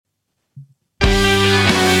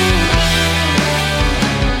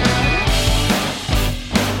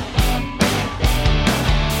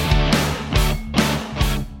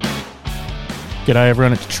G'day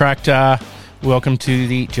everyone, it's Tractor. Welcome to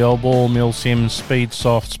the Gel Ball, Milsim, Speed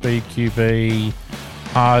Soft, Speed QB,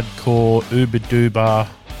 Hardcore, Uber Duber,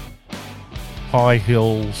 High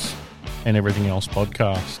Hills, and everything else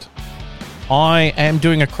podcast. I am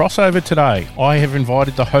doing a crossover today. I have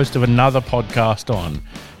invited the host of another podcast on.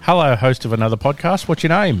 Hello, host of another podcast. What's your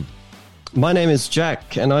name? My name is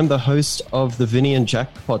Jack, and I'm the host of the Vinny and Jack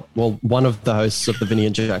well, one of the hosts of the Vinny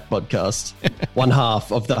and Jack podcast. One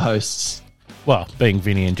half of the hosts. Well, being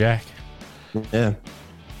Vinny and Jack. Yeah.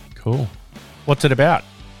 Cool. What's it about?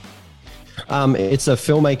 It's a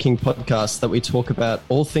filmmaking podcast that we talk about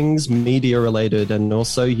all things media related and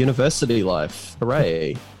also university life.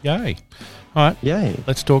 Hooray. Yay. All right. Yay.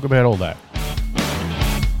 Let's talk about all that.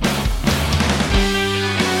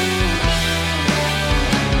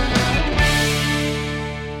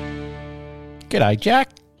 G'day,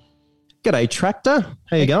 Jack. G'day, Tractor.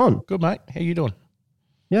 How you going? Good, mate. How you doing?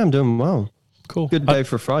 Yeah, I'm doing well. Cool. Good day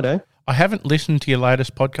for Friday. I haven't listened to your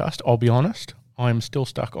latest podcast, I'll be honest. I am still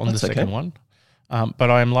stuck on the second one. But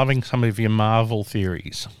I am loving some of your Marvel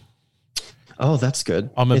theories. Oh, that's good.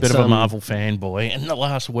 I'm a bit of a Marvel fanboy. And the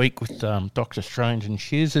last week with Doctor Strange and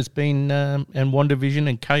Shiz has been, and WandaVision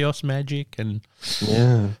and Chaos Magic, and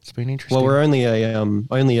yeah, it's been interesting. Well, we're only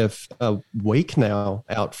a week now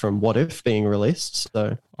out from What If being released.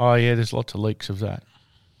 So, oh yeah, there's lots of leaks of that.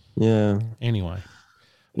 Yeah. Anyway,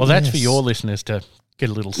 well, that's for your listeners to get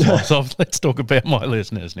a little slice of. Let's talk about my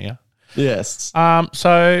listeners now. Yes.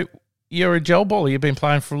 So you're a gel baller. You've been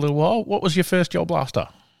playing for a little while. What was your first gel blaster?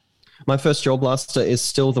 My first gel blaster is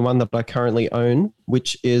still the one that I currently own,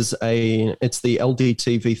 which is it's the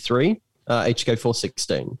LDT V3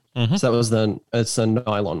 HK416. Mm-hmm. So that was it's a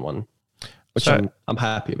nylon one, which I'm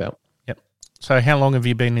happy about. Yep. So how long have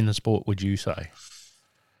you been in the sport, would you say?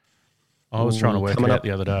 I was trying to work it out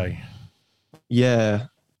the other day. Yeah.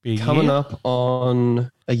 Coming up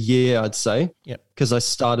on a year, I'd say. Yep. Because I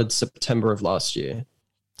started September of last year.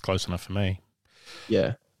 Close enough for me.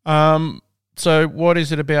 Yeah. So what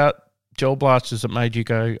is it about gel blasters that made you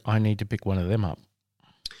go, I need to pick one of them up?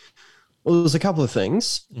 Well, there's a couple of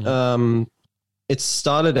things. Mm. It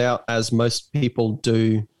started out as most people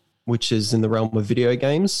do, which is in the realm of video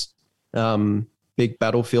games. Big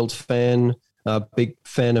Battlefield fan, big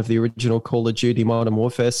fan of the original Call of Duty Modern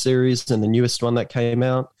Warfare series and the newest one that came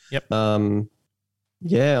out. Yep.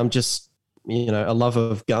 Yeah, I'm just, a love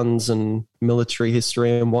of guns and military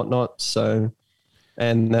history and whatnot. So,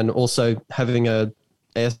 and then also having a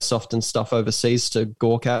airsoft and stuff overseas to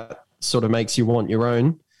gawk at sort of makes you want your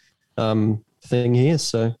own thing here.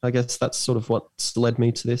 So I guess that's sort of what's led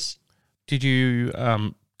me to this. Did you,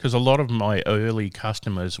 because a lot of my early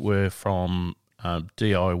customers were from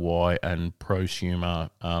DIY and prosumer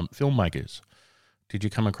filmmakers. Did you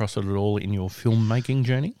come across it at all in your filmmaking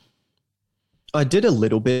journey? I did a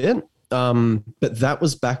little bit. But that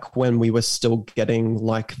was back when we were still getting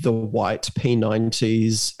like the white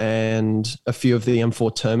P90s and a few of the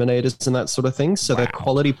M4 Terminators and that sort of thing. So the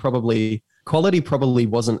quality probably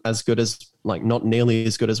wasn't as good as, like, not nearly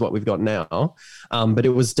as good as what we've got now. But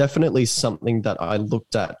it was definitely something that I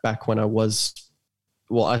looked at back when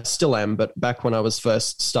I still am, but back when I was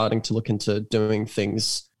first starting to look into doing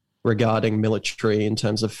things regarding military in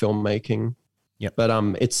terms of filmmaking. Yeah. But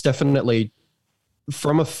it's definitely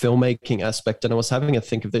from a filmmaking aspect, and I was having a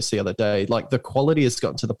think of this the other day, like the quality has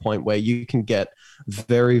gotten to the point where you can get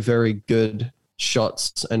very, very good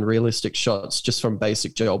shots and realistic shots just from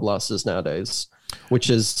basic gel blasters nowadays,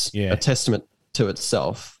 which is a testament to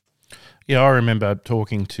itself. Yeah, I remember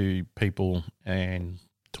talking to people in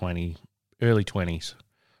early 20s,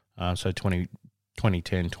 so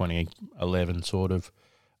 2010, 2011 sort of,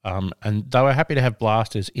 and they were happy to have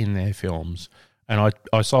blasters in their films. And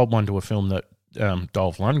I sold one to a film that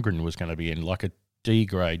Dolph Lundgren was going to be in, like a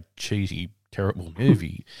D-grade, cheesy, terrible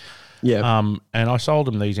movie. Yeah. And I sold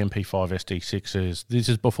them these MP5 SD6s. This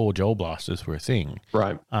is before gel blasters were a thing.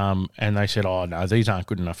 Right. And they said, oh, no, these aren't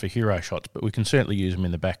good enough for hero shots, but we can certainly use them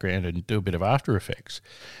in the background and do a bit of After Effects.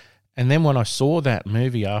 And then when I saw that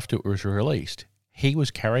movie after it was released, he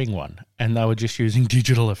was carrying one, and they were just using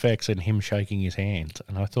digital effects and him shaking his hands.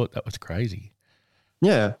 And I thought that was crazy.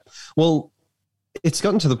 Yeah. Well, it's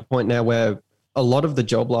gotten to the point now where a lot of the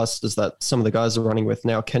gel blasters that some of the guys are running with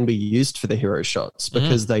now can be used for the hero shots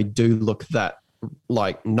because they do look that,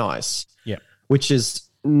 like, nice. Yeah. Which is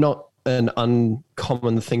not an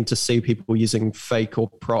uncommon thing to see people using fake or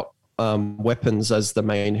prop weapons as the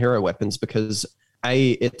main hero weapons because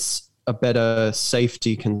it's a better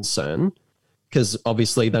safety concern because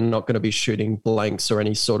obviously they're not going to be shooting blanks or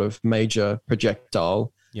any sort of major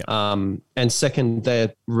projectile. Yeah. And second,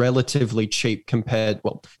 they're relatively cheap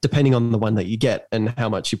depending on the one that you get and how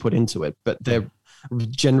much you put into it, but they're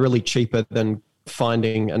generally cheaper than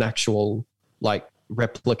finding an actual like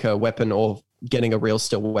replica weapon or getting a real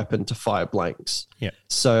steel weapon to fire blanks. Yeah.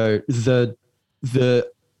 So the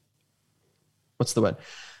what's the word?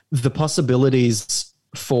 The possibilities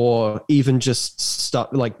for even just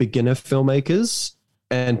beginner filmmakers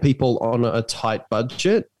and people on a tight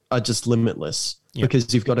budget are just limitless,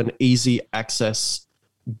 because you've got an easy access,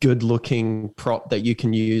 good looking prop that you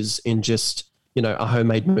can use in just, a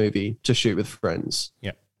homemade movie to shoot with friends.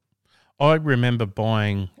 Yeah. I remember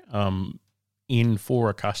buying in for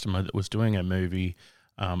a customer that was doing a movie.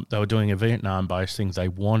 They were doing a Vietnam-based thing. They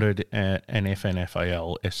wanted an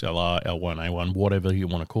FNFAL, SLR, L1A1, whatever you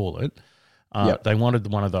want to call it. They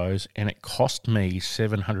wanted one of those, and it cost me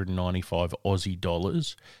 795 Aussie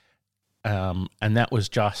dollars, and that was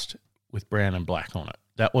just with brown and black on it.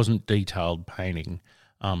 That wasn't detailed painting.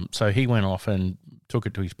 So he went off and took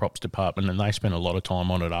it to his props department, and they spent a lot of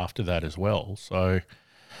time on it after that as well. So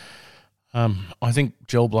I think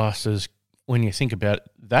gel blasters, when you think about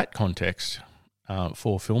that context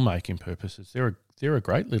for filmmaking purposes, they're a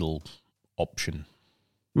great little option.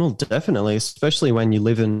 Well, definitely, especially when you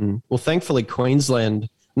live in, thankfully, Queensland,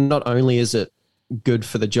 not only is it good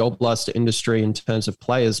for the gel blaster industry in terms of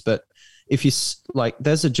players, but if you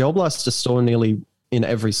there's a gel blaster store nearly in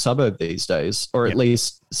every suburb these days, or at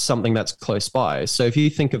least something that's close by. So if you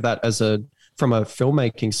think of that from a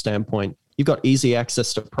filmmaking standpoint, you've got easy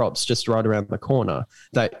access to props just right around the corner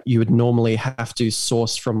that you would normally have to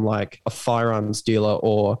source from like a firearms dealer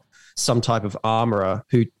or some type of armorer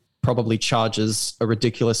who probably charges a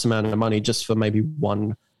ridiculous amount of money just for maybe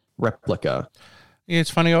one replica. Yeah,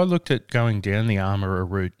 it's funny. I looked at going down the armourer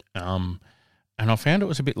route, and I found it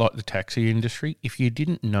was a bit like the taxi industry. If you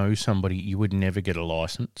didn't know somebody, you would never get a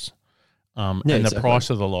license. And the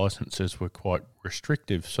price of the licenses were quite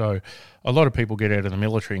restrictive. So a lot of people get out of the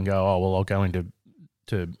military and go, I'll go into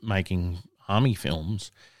making army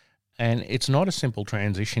films. And it's not a simple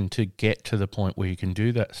transition to get to the point where you can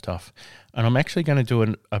do that stuff. And I'm actually going to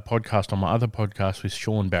do a podcast on my other podcast with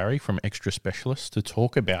Sean Barry from Extra Specialists to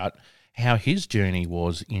talk about how his journey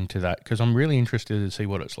was into that, because I'm really interested to see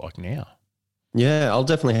what it's like now. Yeah, I'll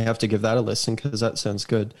definitely have to give that a listen because that sounds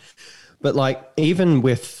good. But even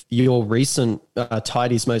with your recent,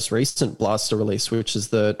 Tidy's most recent blaster release, which is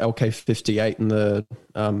the LK58 and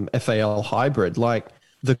the FAL hybrid,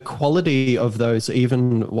 the quality of those,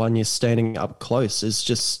 even when you're standing up close, is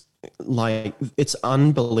just it's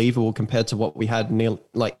unbelievable compared to what we had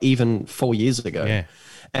even 4 years ago. Yeah.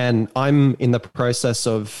 And I'm in the process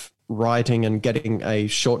of writing and getting a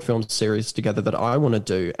short film series together that I want to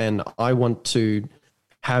do. And I want to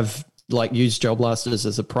have use gel blasters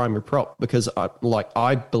as a primary prop because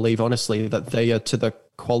I believe honestly that they are to the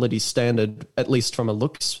quality standard, at least from a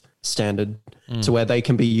looks standard, to where they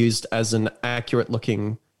can be used as an accurate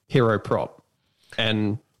looking hero prop.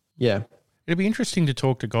 And yeah, it'd be interesting to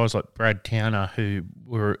talk to guys like Brad Towner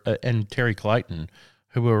and Terry Clayton,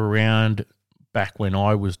 who were around back when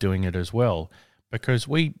I was doing it as well, because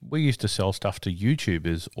we used to sell stuff to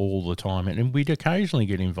YouTubers all the time, and we'd occasionally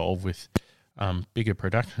get involved with bigger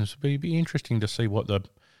productions. It'd be interesting to see what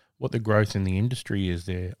the growth in the industry is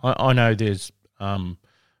there. I know there's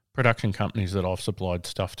production companies that I've supplied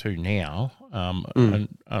stuff to now, and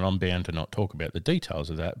I'm bound to not talk about the details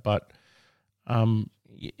of that, but I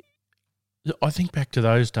think back to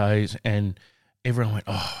those days and everyone went,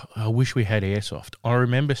 I wish we had airsoft. I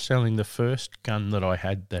remember selling the first gun that I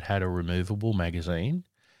had that had a removable magazine,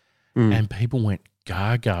 and people went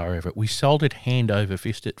gaga over it. We sold it hand over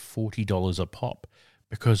fist at $40 a pop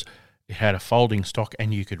because it had a folding stock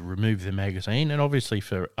and you could remove the magazine. And obviously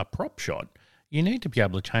for a prop shot, you need to be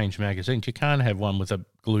able to change magazines. You can't have one with a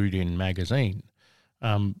glued-in magazine.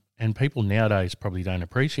 And people nowadays probably don't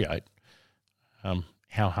appreciate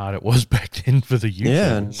how hard it was back then for the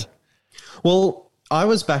users. Yeah. Well, I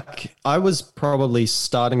was probably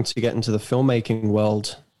starting to get into the filmmaking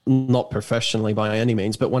world, not professionally by any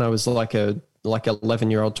means, but when I was like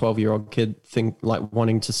 11-year-old, 12-year-old kid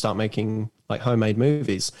wanting to start making homemade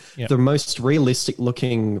movies. Yep. The most realistic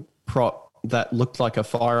looking prop that looked like a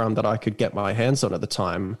firearm that I could get my hands on at the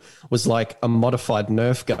time was a modified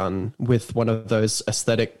Nerf gun with one of those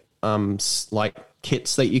aesthetic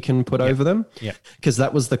kits that you can put over them. Yeah. Because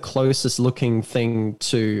that was the closest looking thing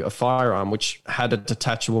to a firearm, which had a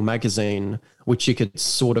detachable magazine, which you could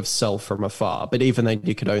sort of sell from afar. But even then,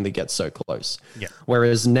 you could only get so close. Yeah.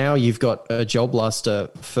 Whereas now you've got a gel blaster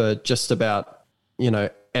for just about,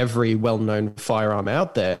 every well-known firearm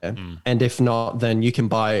out there. And if not, then you can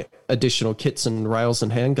buy additional kits and rails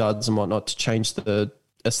and handguards and whatnot to change the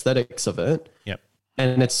aesthetics of it. Yep.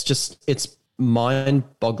 And it's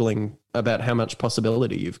mind-boggling about how much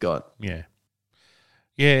possibility you've got. Yeah.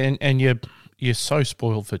 Yeah, and you're so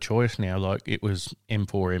spoiled for choice now. Like, it was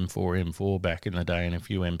M4 back in the day and a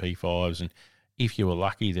few MP5s, and if you were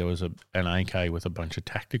lucky, there was an AK with a bunch of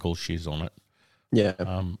tactical shiz on it. Yeah.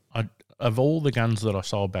 Of all the guns that I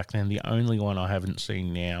sold back then, the only one I haven't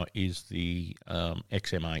seen now is the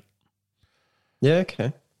XM8. Yeah,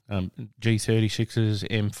 okay. G36s,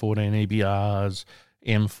 M14 EBRs,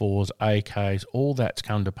 M4s, AKs, all that's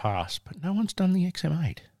come to pass, but no one's done the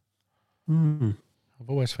XM8. I've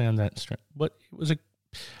always found that but it was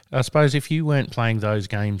I suppose if you weren't playing those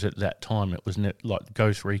games at that time, it was like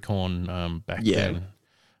Ghost Recon back then.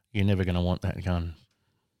 You're never going to want that gun.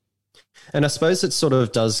 And I suppose it sort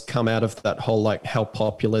of does come out of that whole, like, how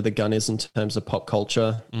popular the gun is in terms of pop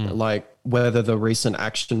culture, like whether the recent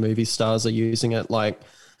action movie stars are using it. Like,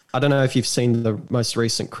 I don't know if you've seen the most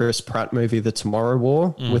recent Chris Pratt movie, The Tomorrow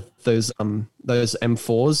War, with those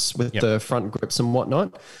M4s with the front grips and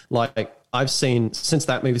whatnot. Like, I've seen, since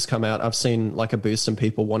that movie's come out, I've seen like a boost in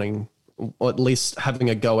people wanting, or at least having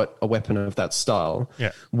a go at a weapon of that style.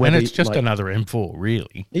 Yeah. And it's just another M4,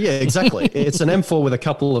 really. Yeah, exactly. It's an M4 with a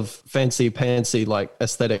couple of fancy, like,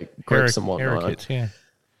 aesthetic grips and whatnot. Kits, yeah.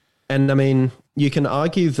 And I mean, you can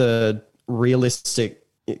argue the realistic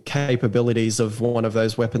capabilities of one of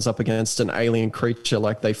those weapons up against an alien creature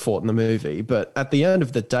like they fought in the movie. But at the end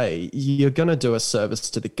of the day, you're going to do a service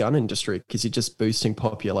to the gun industry because you're just boosting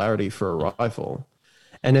popularity for a rifle.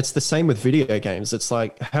 And it's the same with video games. It's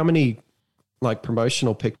like, how many like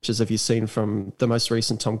promotional pictures have you seen from the most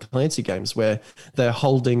recent Tom Clancy games where they're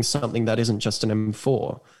holding something that isn't just an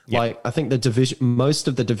M4? Yep. Like, I think most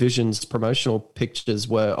of the Division's promotional pictures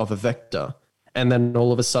were of a Vector. And then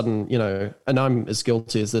all of a sudden, you know, and I'm as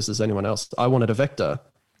guilty as this as anyone else, I wanted a Vector.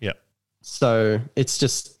 Yeah. So it's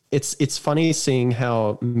just, it's funny seeing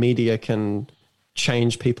how media can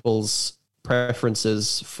change people's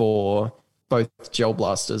preferences for both gel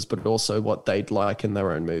blasters, but also what they'd like in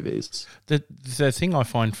their own movies. The thing I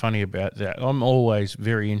find funny about that, I'm always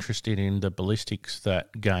very interested in the ballistics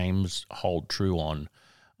that games hold true on.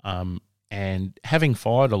 And having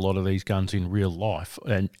fired a lot of these guns in real life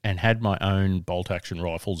and had my own bolt-action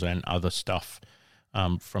rifles and other stuff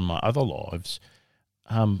from my other lives,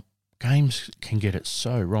 games can get it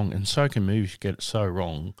so wrong, and so can movies get it so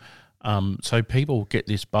wrong. So people get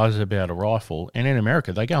this buzz about a rifle, and in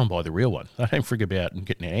America, they go and buy the real one. They don't frig about and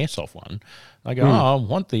getting an airsoft one. They go, I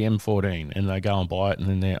want the M14, and they go and buy it, and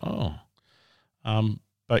then they're,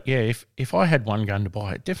 But yeah, if I had one gun to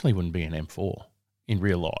buy, it definitely wouldn't be an M4 in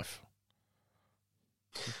real life.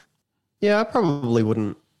 Yeah, I probably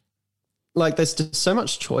wouldn't. Like, there's just so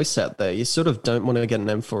much choice out there. You sort of don't want to get an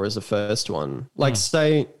M4 as a first one. Like,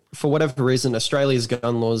 say, for whatever reason, Australia's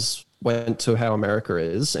gun laws went to how America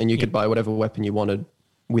is, and you could buy whatever weapon you wanted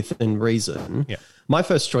within reason. Yeah. My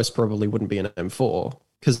first choice probably wouldn't be an M4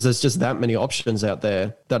 because there's just that many options out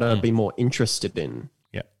there that I'd be more interested in.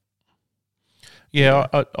 Yeah. Yeah,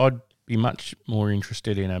 I'd be much more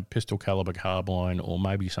interested in a pistol caliber carbine or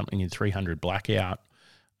maybe something in 300 blackout.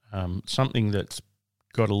 Something that's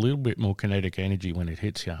got a little bit more kinetic energy when it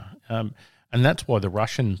hits you. And that's why the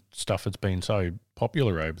Russian stuff has been so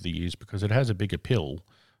popular over the years, because it has a bigger pill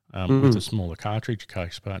with a smaller cartridge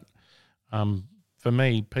case. But for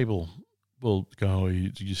me, people will go, oh,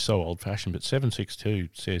 you're so old-fashioned, but 7.62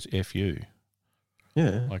 says FU.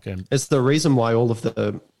 Yeah. Like, it's the reason why all of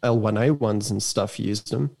the L1A ones and stuff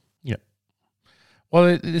used them. Yeah.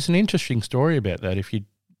 Well, there's an interesting story about that. If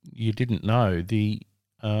you didn't know, the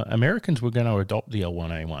Americans were going to adopt the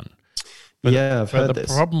L1A1. But, yeah, I've heard this.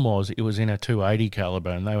 The problem was it was in a 280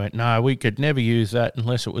 caliber, and they went, no, we could never use that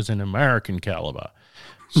unless it was an American caliber.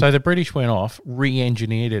 So the British went off,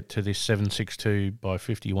 re-engineered it to this 7.62 by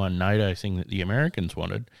 51 NATO thing that the Americans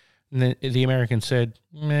wanted. And the Americans said,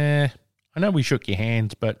 I know we shook your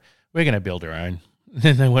hands, but we're going to build our own. And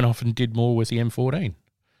then they went off and did more with the M14.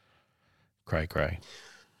 Cray.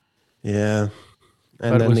 Yeah.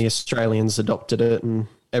 And then the Australians adopted it and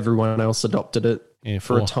everyone else adopted it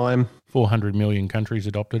for a time. 400 million countries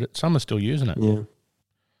adopted it. Some are still using it.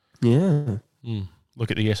 Yeah. Look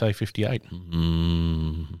at the SA-58.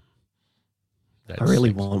 I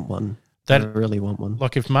really want one. I really want one.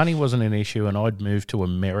 Like, if money wasn't an issue and I'd moved to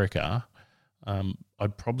America,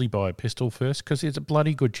 I'd probably buy a pistol first, because there's a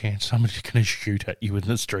bloody good chance somebody's going to shoot at you in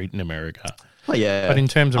the street in America. Oh, yeah. But in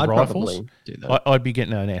terms of rifles, I'd be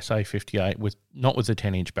getting an SA-58 not with a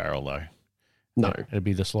 10-inch barrel, though. No. It'd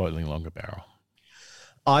be the slightly longer barrel.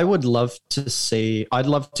 I would love to see. I'd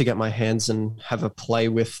love to get my hands and have a play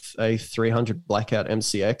with a 300 Blackout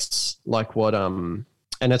MCX, like what and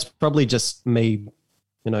it's probably just me,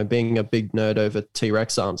 being a big nerd over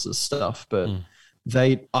T-Rex arms and stuff. But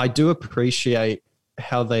I do appreciate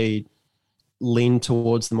how they lean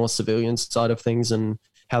towards the more civilian side of things and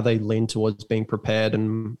how they lean towards being prepared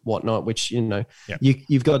and whatnot, which,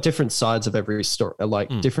 you've got different sides of every story, like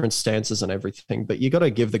different stances and everything, but you got to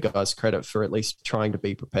give the guys credit for at least trying to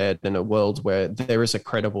be prepared in a world where there is a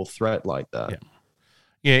credible threat like that.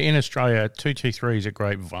 Yeah, in Australia, 223 is a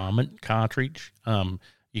great varmint cartridge.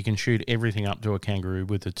 You can shoot everything up to a kangaroo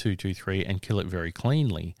with a 223 and kill it very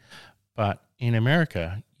cleanly. But in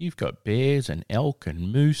America, you've got bears and elk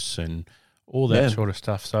and moose and all that sort of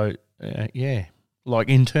stuff. So, like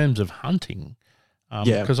in terms of hunting,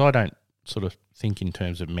 because I don't sort of think in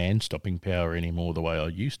terms of man-stopping power anymore the way I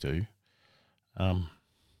used to.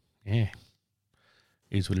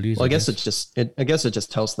 Is what it is. Well, I guess it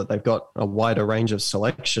just tells that they've got a wider range of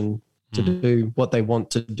selection to do what they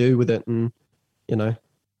want to do with it, and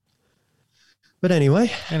But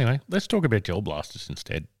anyway, let's talk about gel blasters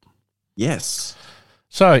instead. Yes.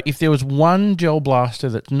 So, if there was one gel blaster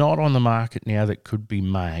that's not on the market now that could be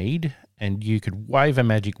made, and you could wave a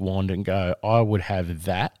magic wand and go, I would have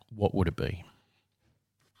that, what would it be?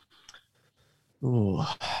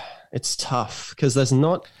 Oh, it's tough because there's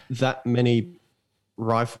not that many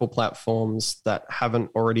rifle platforms that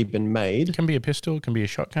haven't already been made. It can be a pistol, it can be a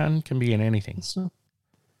shotgun, it can be in anything. So,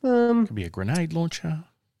 it could be a grenade launcher.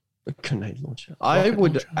 A grenade launcher. I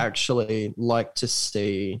would actually like to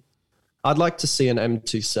see... I'd like to see an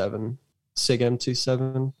M27, SIG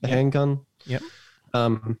M27, the handgun. Yep.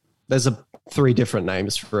 There's 3 different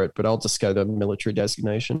names for it, but I'll just go the military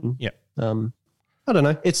designation. Yep. I don't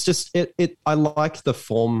know. It's just I like the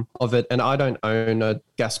form of it, and I don't own a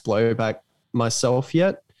gas blowback myself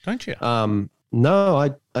yet. Don't you? No,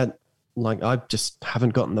 I just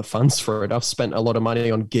haven't gotten the funds for it. I've spent a lot of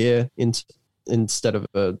money on gear instead of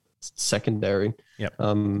a secondary. Yep.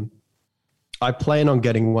 I plan on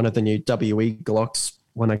getting one of the new WE Glocks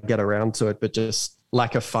when I get around to it, but just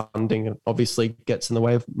lack of funding obviously gets in the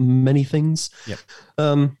way of many things. Yep.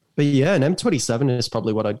 But yeah, an M27 is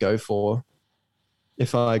probably what I'd go for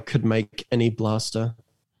if I could make any blaster.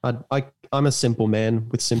 I'm a simple man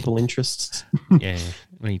with simple interests. Yeah,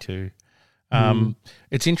 me too.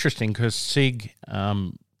 It's interesting because SIG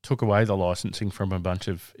took away the licensing from a bunch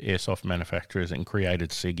of airsoft manufacturers and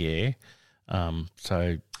created SIG Air.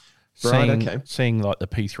 So seeing like the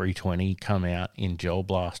P320 come out in gel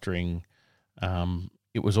blastering,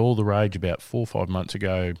 it was all the rage about 4 or 5 months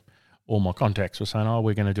ago. All my contacts were saying,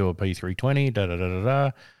 we're going to do a P320,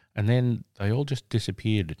 da-da-da-da-da, and then they all just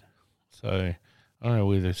disappeared. So I don't know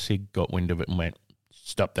whether SIG got wind of it and went,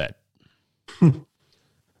 stop that.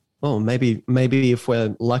 Oh, maybe if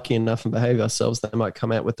we're lucky enough and behave ourselves, they might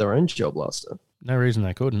come out with their own gel blaster. No reason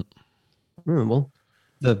they couldn't. Well,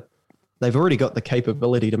 they've already got the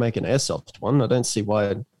capability to make an airsoft one. I don't see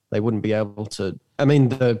why they wouldn't be able to. I mean,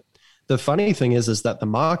 the funny thing is that the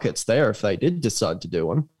market's there if they did decide to do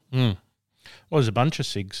one. Well, there's a bunch of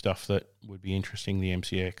SIG stuff that would be interesting, the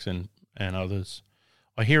MCX and others.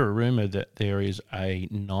 I hear a rumour that there is a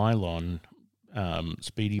nylon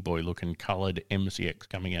Speedy Boy looking coloured MCX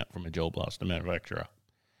coming out from a gel blaster manufacturer.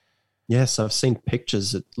 Yes, I've seen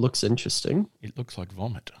pictures. It looks interesting. It looks like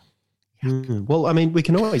vomit. Well, I mean, we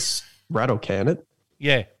can always rattle can it.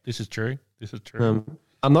 Yeah, this is true.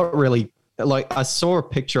 I'm not really I saw a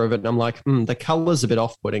picture of it and I'm like, the color's a bit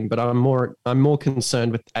off-putting, but I'm more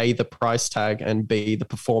concerned with A, the price tag, and B, the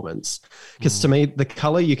performance. Because to me, the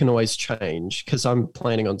color you can always change because I'm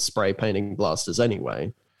planning on spray painting blasters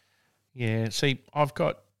anyway. Yeah, see, I've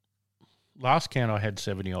got, last count I had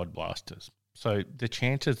 70 odd blasters. So the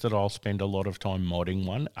chances that I'll spend a lot of time modding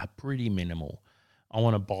one are pretty minimal. I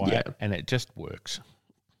want to buy it and it just works.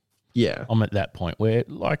 Yeah. I'm at that point where,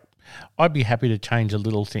 I'd be happy to change a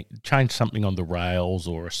little thing, change something on the rails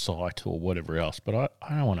or a sight or whatever else, but I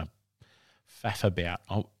don't want to faff about.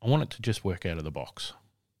 I want it to just work out of the box.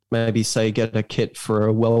 Maybe, say, get a kit for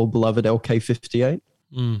a well-beloved LK58.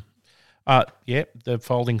 Yeah, the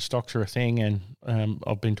folding stocks are a thing, and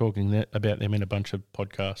I've been talking about them in a bunch of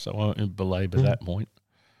podcasts, so I won't belabor that point.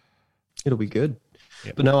 It'll be good.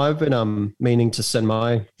 Yep. But no, I've been meaning to send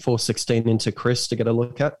my 416 into Chris to get a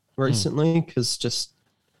look at recently because just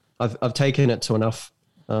I've taken it to enough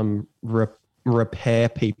repair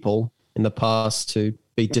people in the past to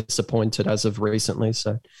be disappointed as of recently.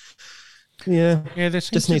 So yeah, there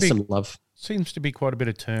just needs some love. Seems to be quite a bit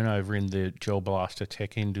of turnover in the gel blaster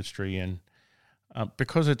tech industry, and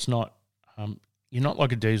because it's not you're not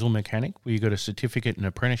like a diesel mechanic where you've got a certificate and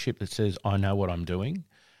apprenticeship that says, I know what I'm doing.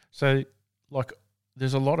 So, like,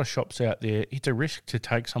 there's a lot of shops out there. It's a risk to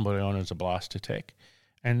take somebody on as a blaster tech.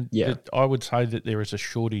 And I would say that there is a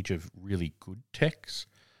shortage of really good techs.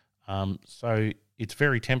 So it's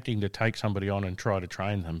very tempting to take somebody on and try to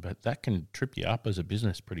train them, but that can trip you up as a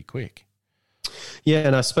business pretty quick. Yeah,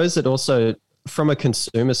 and I suppose it also, from a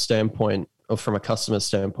consumer standpoint or from a customer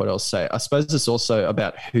standpoint, I'll say, I suppose it's also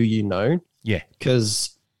about who you know. Yeah.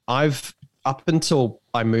 Because up until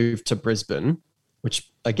I moved to Brisbane,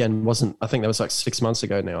 which again I think that was like 6 months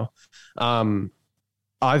ago now,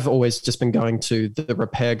 I've always just been going to the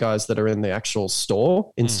repair guys that are in the actual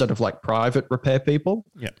store instead of like private repair people.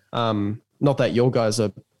 Yeah. Not that your guys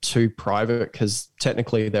are too private because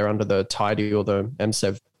technically they're under the Tidy or the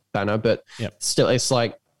MSEV banner, but still it's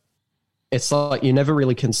like you never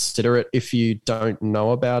really consider it if you don't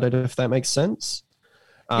know about it, if that makes sense.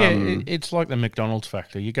 It's like the McDonald's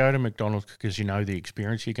factor. You go to McDonald's because you know the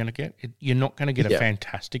experience you're going to get. You're not going to get a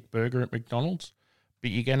fantastic burger at McDonald's,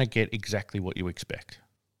 but you're going to get exactly what you expect.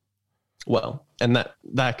 Well, and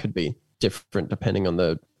that could be different depending on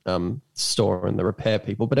the store and the repair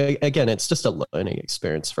people. But again, it's just a learning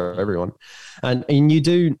experience for everyone. And you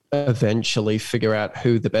do eventually figure out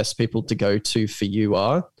who the best people to go to for you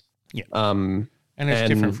are. Yeah. And it's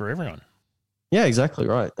different for everyone. Yeah, exactly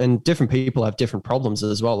right. And different people have different problems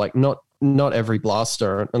as well. Like not every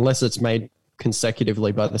blaster, unless it's made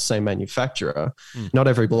consecutively by the same manufacturer, not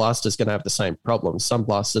every blaster is going to have the same problems. Some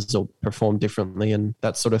blasters will perform differently and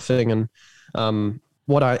that sort of thing. And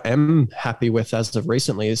what I am happy with as of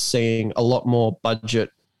recently is seeing a lot more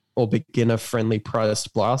budget or beginner friendly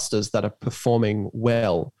priced blasters that are performing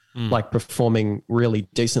well, like performing really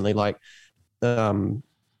decently. Like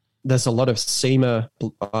there's a lot of SEMA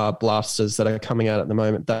blasters that are coming out at the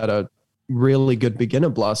moment that are really good beginner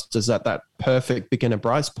blasters at that perfect beginner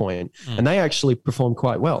price point, and they actually perform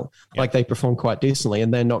quite well. Like they perform quite decently,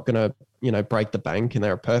 and they're not going to break the bank, and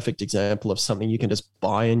they're a perfect example of something you can just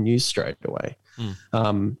buy and use straight away.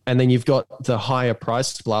 And then you've got the higher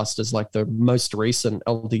priced blasters, like the most recent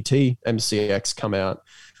LDT MCX come out,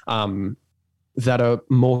 that are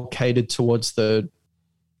more catered towards the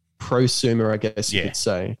prosumer, I guess you could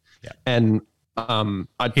say. Yeah. And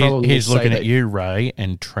I'd probably he's looking at you, Ray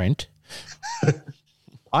and Trent.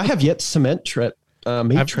 I have yet to meet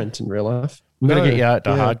Trent in real life. I'm going to get you out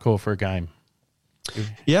to Hardcore for a game.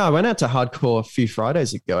 Yeah, I went out to Hardcore a few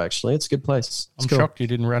Fridays ago, actually. It's a good place. I'm shocked you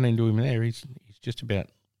didn't run into him there. He's just about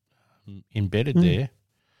embedded there.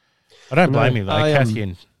 I don't blame you,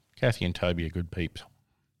 though. Kathy and Toby are good peeps.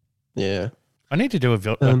 Yeah. I need to do a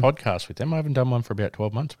podcast with them. I haven't done one for about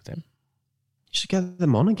 12 months with them. You should get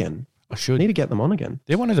them on again. I should. Need to get them on again.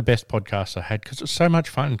 They're one of the best podcasts I had because it's so much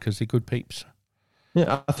fun because they're good peeps.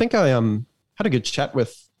 Yeah, I think I had a good chat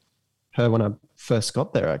with her when I first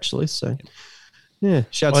got there, actually. So, yeah,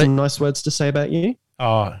 she had some nice words to say about you.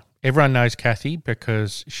 Oh, everyone knows Kathy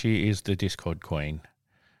because she is the Discord queen.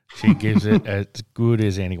 She gives it as good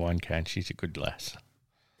as anyone can. She's a good lass.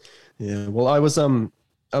 Yeah, well, I was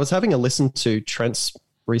having a listen to Trent's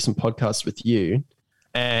recent podcast with you,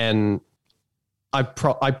 and I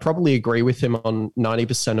probably agree with him on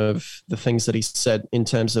 90% of the things that he said in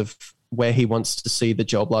terms of where he wants to see the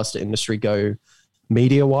gel blaster industry go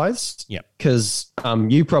media-wise. Yeah. Because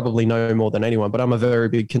you probably know more than anyone, but I'm a very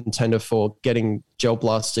big contender for getting gel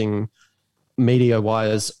blasting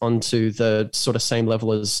media-wise onto the sort of same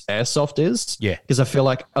level as airsoft is. Yeah. Because I feel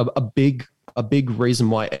like a big reason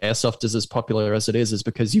why airsoft is as popular as it is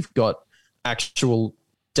because you've got actual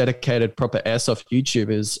dedicated proper airsoft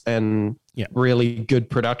YouTubers and really good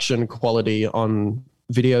production quality on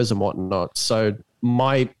videos and whatnot. So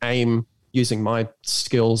my aim using my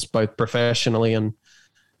skills both professionally and,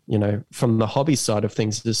 from the hobby side of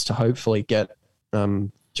things is to hopefully get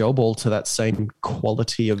Gel Ball to that same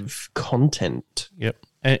quality of content. Yep.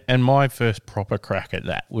 And my first proper crack at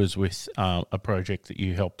that was with a project that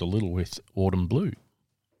you helped a little with, Autumn Blue.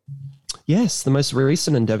 Yes, the most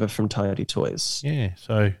recent endeavor from Tidy Toys. Yeah,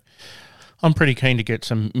 so I'm pretty keen to get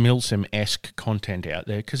some Milsim-esque content out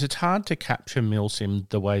there because it's hard to capture Milsim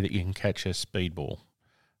the way that you can catch a speedball.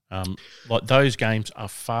 Like those games are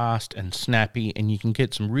fast and snappy and you can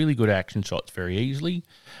get some really good action shots very easily.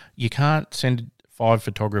 You can't send 5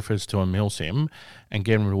 photographers to a Milsim and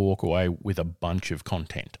get them to walk away with a bunch of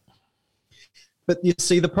content. But you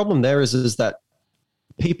see, the problem there is that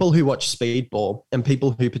people who watch Speedball and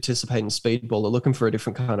people who participate in Speedball are looking for a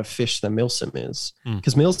different kind of fish than Milsim is.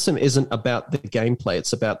 Because Milsim isn't about the gameplay,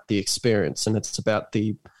 it's about the experience and it's about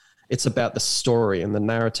the story and the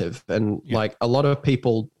narrative. And like a lot of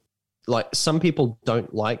people, like some people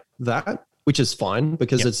don't like that. which is fine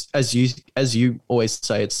because it's as you always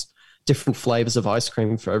say, it's different flavors of ice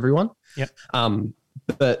cream for everyone. Yeah.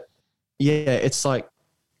 But yeah, it's like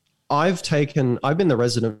I've been the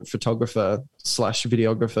resident photographer /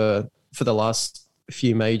 videographer for the last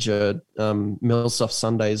few major MilSoft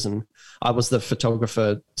Sundays, and I was the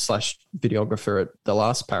photographer / videographer at the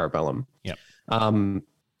last Parabellum. Yeah.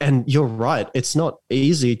 And you're right, it's not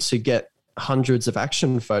easy to get hundreds of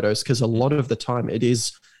action photos because a lot of the time it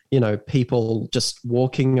is, people just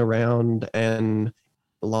walking around and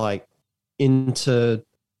like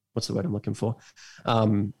what's the word I'm looking for?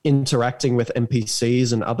 Interacting with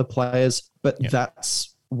NPCs and other players. But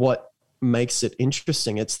that's what makes it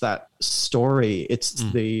interesting. It's that story. It's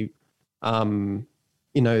the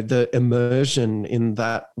immersion in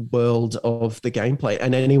that world of the gameplay.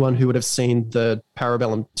 And anyone who would have seen the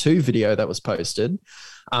Parabellum 2 video that was posted,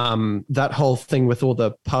 that whole thing with all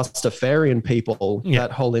the Pastafarian people,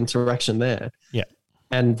 that whole interaction there. Yeah.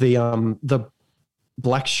 And the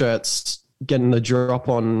black shirts getting the drop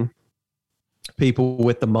on people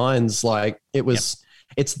with the mines, like it was,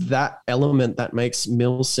 it's that element that makes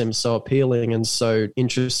MilSim so appealing and so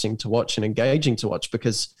interesting to watch and engaging to watch,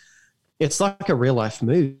 because it's like a real life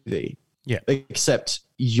movie, except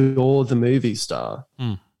you're the movie star.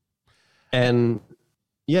 And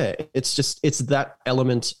it's that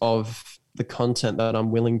element of the content that I'm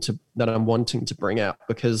wanting to bring out,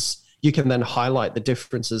 because you can then highlight the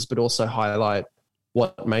differences, but also highlight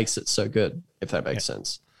what makes it so good, if that makes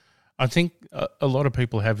sense. I think a lot of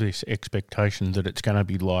people have this expectation that it's going to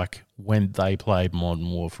be like when they play Modern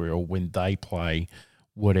Warfare or when they play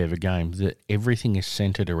whatever game, that everything is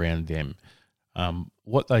centered around them.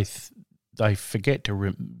 What they forget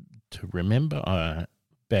to remember,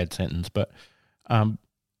 bad sentence, but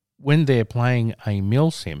when they're playing a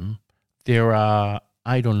MilSim, there are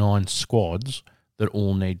 8 or 9 squads that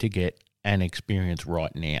all need to get an experience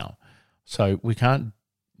right now. So we can't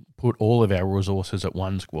put all of our resources at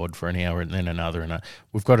one squad for an hour and then another, and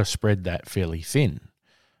we've got to spread that fairly thin.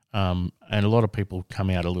 And a lot of people come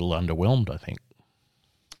out a little underwhelmed, I think,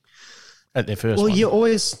 at their first one. You're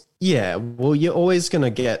always going to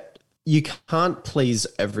get, you can't please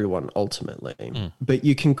everyone ultimately, but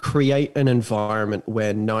you can create an environment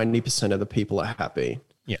where 90% of the people are happy.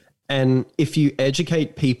 Yeah. And if you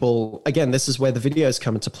educate people, again, this is where the videos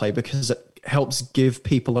come into play, because it helps give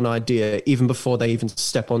people an idea even before they even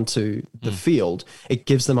step onto the field. It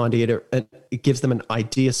gives them an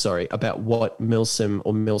idea about what MilSim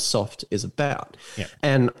or MilSoft is about. Yeah.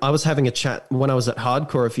 And I was having a chat when I was at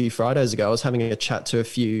Hardcore a few Fridays ago. I was having a chat to a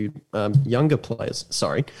few younger players.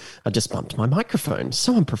 Sorry, I just bumped my microphone.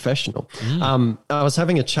 So unprofessional. I was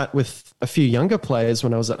having a chat with a few younger players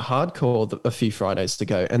when I was at Hardcore a few Fridays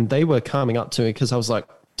ago, and they were coming up to me because I was like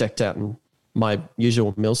decked out in my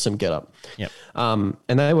usual MilSim getup. Yep. And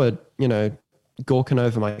they were, gawking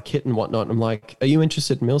over my kit and whatnot. And I'm like, are you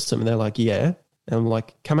interested in MilSim? And they're like, yeah. And I'm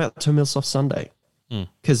like, come out to MilSoft Sunday.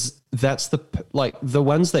 Because that's the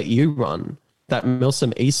ones that you run, that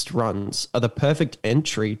MilSim East runs, are the perfect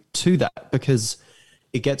entry to that, because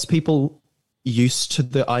it gets people used to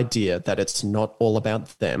the idea that it's not all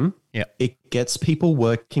about them. Yeah. It gets people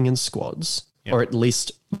working in squads, or at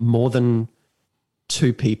least more than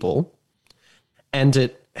 2 people. And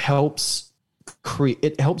it helps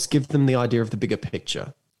give them the idea of the bigger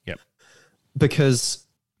picture. Yep. Because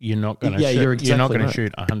you're not going to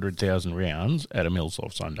shoot 100,000 rounds at a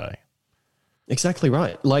MilSoft Sunday. Exactly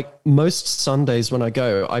right. Like most Sundays when I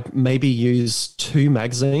go, I maybe use 2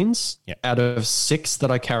 magazines out of 6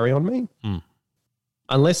 that I carry on me.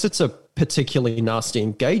 Unless it's a particularly nasty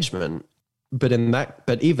engagement, but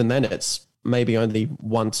even then it's maybe only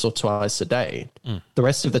once or twice a day. The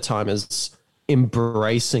rest of the time is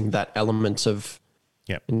embracing that element of,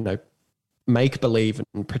 make believe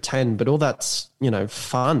and pretend, but all that's,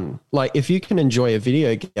 fun. Like if you can enjoy a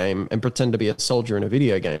video game and pretend to be a soldier in a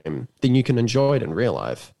video game, then you can enjoy it in real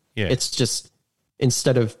life. Yeah. It's just,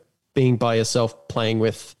 instead of being by yourself playing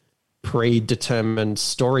with predetermined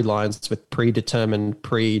storylines with predetermined,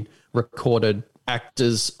 pre-recorded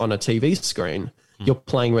actors on a TV screen, you're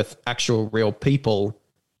playing with actual real people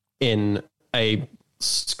in a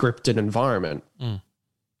scripted environment.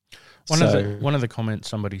 One of the comments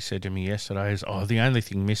somebody said to me yesterday is, the only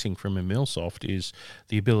thing missing from a MilSoft is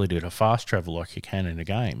the ability to fast travel like you can in a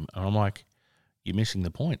game. And I'm like, you're missing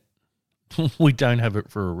the point. We don't have it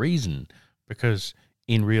for a reason, because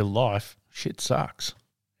in real life, shit sucks.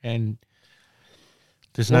 And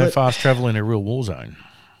there's no fast travel in a real war zone.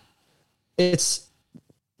 It's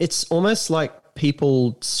almost like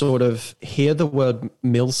people sort of hear the word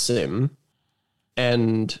MilSim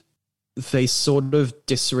and they sort of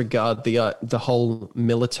disregard the whole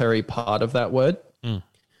military part of that word,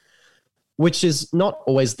 which is not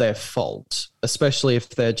always their fault, especially if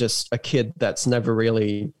they're just a kid that's never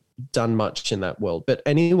really done much in that world. But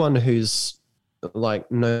anyone who's like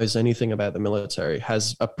knows anything about the military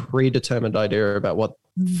has a predetermined idea about what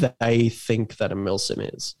they think that a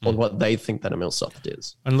milsim is, or what they think that a milsoft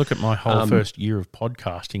is. And look at my whole first year of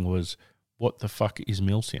podcasting was, what the fuck is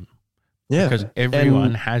milsim? Yeah, because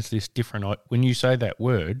everyone has this different. When you say that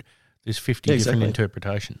word, there's 50 different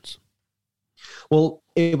interpretations. Well,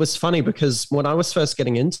 it was funny because when I was first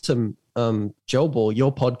getting into Gel Ball,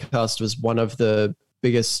 your podcast was one of the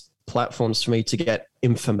biggest platforms for me to get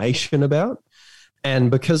information about.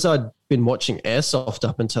 And because I'd been watching Airsoft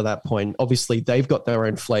up until that point, obviously they've got their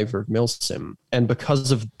own flavor of milsim. And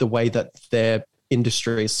because of the way that their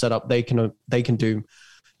industry is set up, they can do,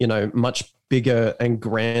 much bigger and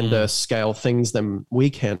grander scale things than we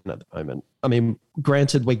can at the moment. I mean,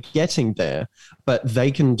 granted, we're getting there, but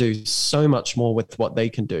they can do so much more with what they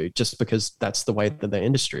can do just because that's the way that their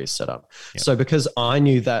industry is set up. Yep. So because I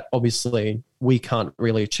knew that obviously we can't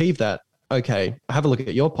really achieve that, okay, have a look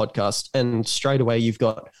at your podcast and straight away you've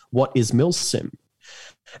got what is milsim.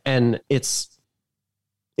 And it's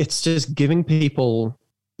just giving people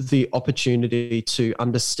the opportunity to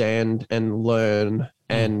understand and learn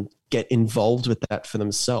and get involved with that for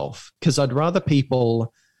themselves. Because I'd rather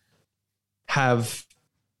people have,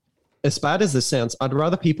 as bad as this sounds, I'd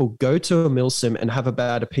rather people go to a milsim and have a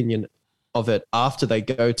bad opinion of it after they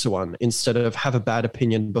go to one instead of have a bad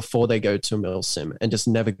opinion before they go to a milsim and just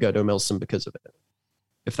never go to a milsim because of it,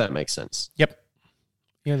 if that makes sense. Yep.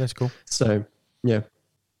 Yeah, that's cool. So, yeah.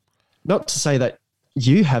 Not to say that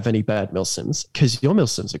you have any bad milsims, because your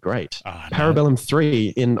milsims are great. No. Parabellum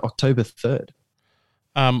 3 in October 3rd.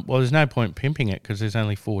 Well, there's no point pimping it because there's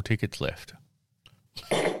only 4 tickets left.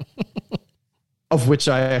 Of which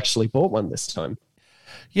I actually bought one this time.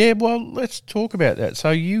 Yeah, well, let's talk about that.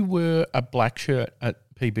 So you were a black shirt at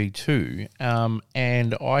PB2,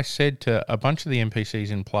 and I said to a bunch of the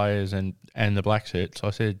NPCs and players and the black shirts, I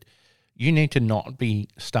said, you need to not be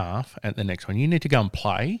staff at the next one. You need to go and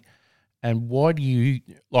play. And why do you,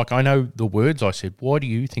 like, I know the words I said, why do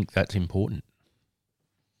you think that's important?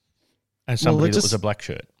 As somebody that was a black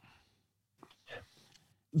shirt.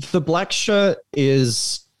 The black shirt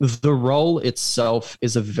is, the role itself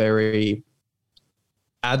is a very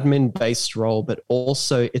admin-based role, but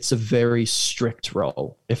also it's a very strict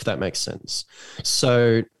role, if that makes sense.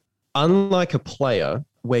 So unlike a player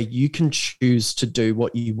where you can choose to do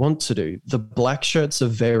what you want to do, the black shirts are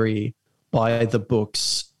very by the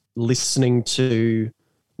books, listening to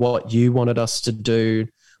what you wanted us to do.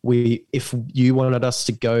 If you wanted us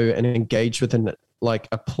to go and engage with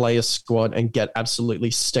a player squad and get absolutely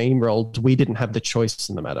steamrolled, we didn't have the choice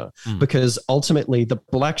in the matter, because ultimately the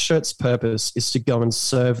black shirt's purpose is to go and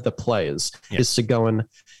serve the players, is to go and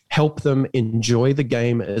help them enjoy the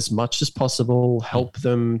game as much as possible, help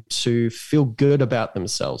them to feel good about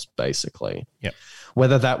themselves, basically. Yep.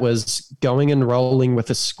 Whether that was going and rolling with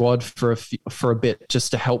a squad for a bit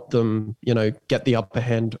just to help them, get the upper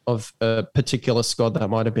hand of a particular squad that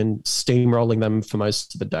might have been steamrolling them for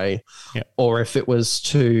most of the day, or if it was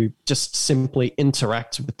to just simply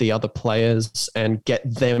interact with the other players and get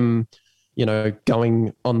them,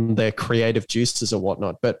 going on their creative juices or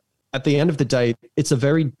whatnot. But at the end of the day, it's a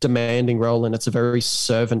very demanding role and it's a very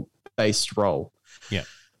servant-based role. Yeah.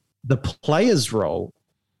 The player's role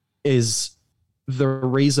is the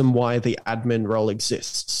reason why the admin role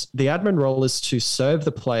exists. The admin role is to serve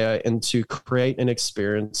the player and to create an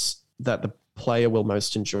experience that the player will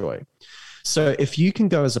most enjoy. So if you can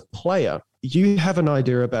go as a player, you have an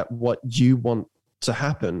idea about what you want to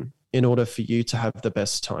happen in order for you to have the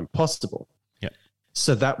best time possible. Yeah.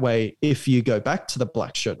 So that way, if you go back to the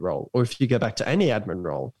black shirt role, or if you go back to any admin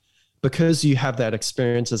role, because you have that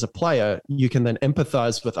experience as a player, you can then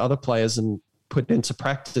empathize with other players and put into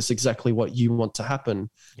practice exactly what you want to happen,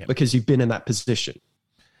 because you've been in that position.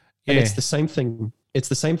 And it's the same thing. It's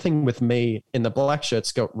the same thing with me in the black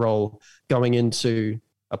shirts role going into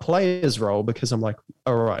a player's role, because I'm like,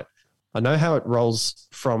 all right, I know how it rolls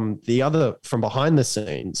from behind the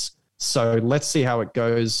scenes. So let's see how it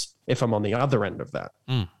goes if I'm on the other end of that.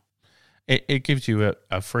 It gives you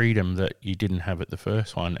a freedom that you didn't have at the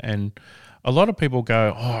first one. And a lot of people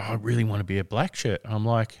go, oh, I really want to be a black shirt. And I'm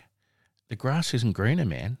like, the grass isn't greener,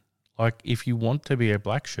 man. Like, if you want to be a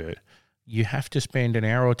black shirt, you have to spend an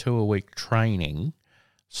hour or two a week training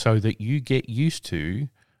so that you get used to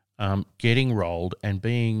getting rolled and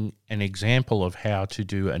being an example of how to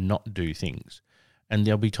do and not do things. And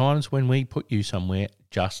there'll be times when we put you somewhere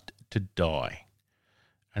just to die.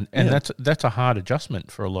 And that's a hard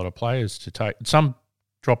adjustment for a lot of players to take. Some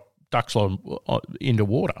drop ducks into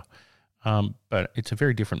water, but it's a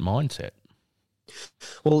very different mindset.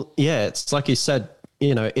 Well, yeah, it's like you said,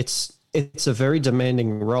 it's a very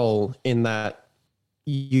demanding role in that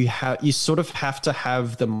you sort of have to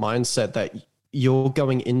have the mindset that you're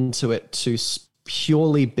going into it to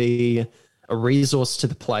purely be a resource to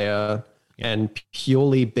the player and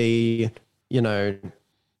purely be,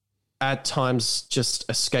 at times just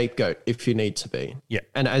a scapegoat if you need to be. Yeah.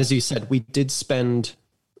 And as you said, we did spend,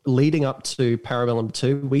 leading up to Parabellum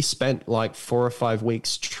 2, we spent like 4 or 5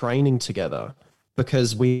 weeks training together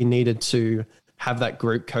because we needed to have that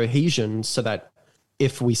group cohesion so that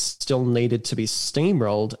if we still needed to be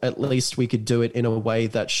steamrolled, at least we could do it in a way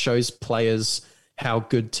that shows players how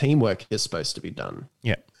good teamwork is supposed to be done.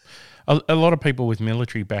 Yeah. A lot of people with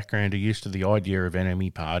military background are used to the idea of enemy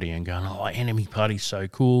party and going, oh, enemy party's so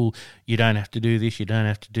cool. You don't have to do this, you don't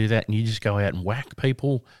have to do that, and you just go out and whack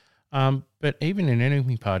people. But even in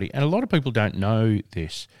enemy party, and a lot of people don't know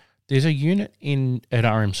this, there's a unit at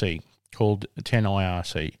RMC called 10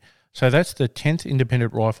 IRC. So that's the 10th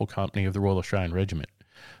Independent Rifle Company of the Royal Australian Regiment.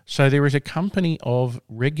 So there is a company of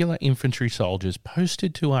regular infantry soldiers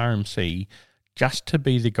posted to RMC just to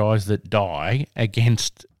be the guys that die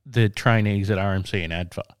against the trainees at RMC and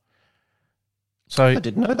ADFA. So I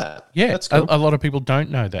didn't know that. Yeah, that's cool. a lot of people don't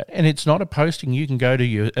know that. And it's not a posting you can go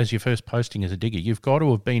to as your first posting as a digger. You've got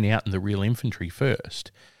to have been out in the real infantry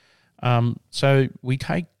first. So we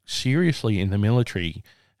take seriously in the military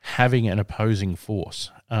having an opposing force.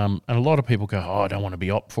 And a lot of people go, oh, I don't want to be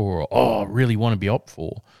op for, or oh, I really want to be op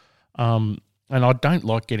for. And I don't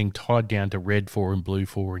like getting tied down to red for and blue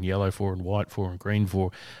for and yellow for and white for and green for.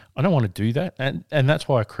 I don't want to do that. And that's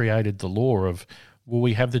why I created the law of, well,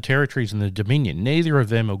 we have the territories and the Dominion. Neither of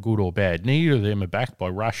them are good or bad. Neither of them are backed by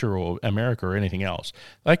Russia or America or anything else.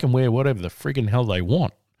 They can wear whatever the friggin' hell they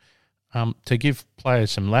want to give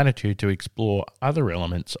players some latitude to explore other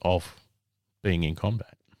elements of being in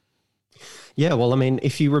combat. Yeah, well, I mean,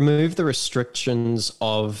 if you remove the restrictions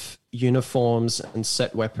of uniforms and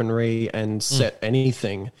set weaponry and set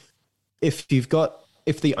anything, if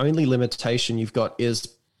the only limitation you've got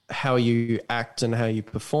is how you act and how you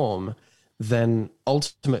perform, then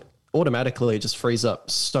automatically it just frees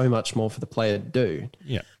up so much more for the player to do.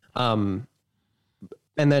 Yeah. And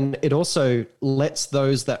then it also lets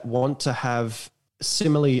those that want to have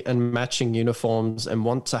similarly and matching uniforms and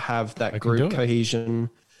want to have that group cohesion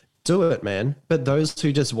do it, man. But those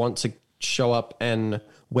who just want to show up and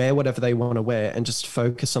wear whatever they want to wear and just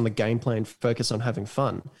focus on the gameplay and focus on having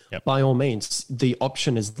fun, by all means, the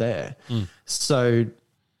option is there. So,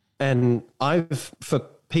 and for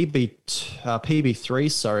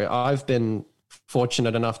PB3, I've been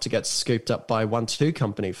fortunate enough to get scooped up by 1-2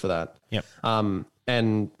 Company for that. Yep.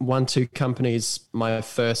 And 1-2 Company's my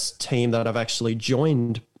first team that I've actually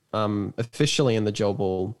joined officially in the Gel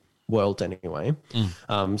Ball world anyway.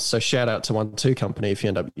 So shout out to 1-2 Company if you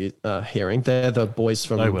end up hearing. They're the boys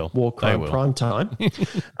from Warcry Prime Time.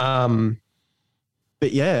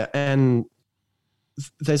 But yeah, and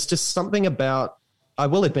there's just something about, I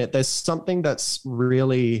will admit, there's something that's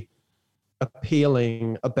really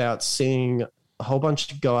appealing about seeing a whole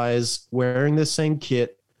bunch of guys wearing the same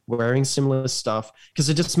kit, wearing similar stuff, because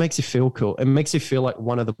it just makes you feel cool. It makes you feel like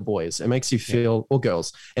one of the boys. It makes you feel, or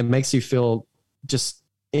girls, it makes you feel just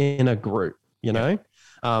in a group,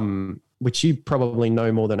 which you probably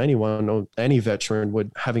know more than anyone or any veteran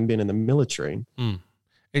would, having been in the military.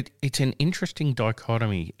 It's an interesting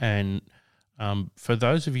dichotomy. And for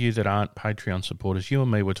those of you that aren't Patreon supporters, you and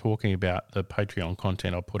me were talking about the Patreon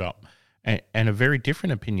content I put up, and a very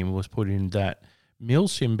different opinion was put in that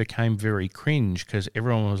MilSim became very cringe because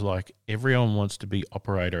everyone was like, everyone wants to be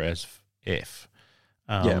operator as F.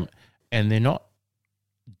 And they're not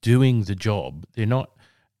doing the job. They're not,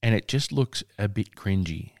 and it just looks a bit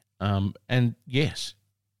cringy. And yes,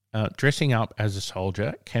 dressing up as a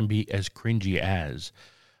soldier can be as cringy as,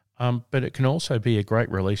 but it can also be a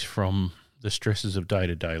great release from the stresses of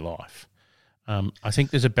day-to-day life. I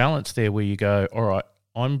think there's a balance there where you go, all right,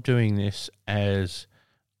 I'm doing this as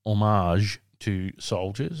homage to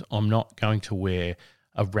soldiers. I'm not going to wear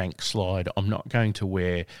a rank slide. I'm not going to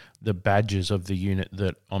wear the badges of the unit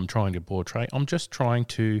that I'm trying to portray. I'm just trying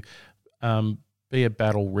to be a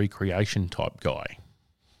battle recreation type guy.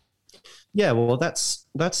 Yeah, well, that's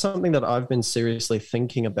something that I've been seriously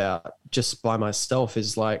thinking about just by myself,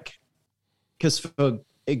 is like, because for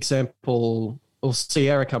example, or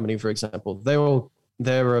Sierra Company, for example,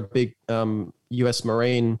 they're a big US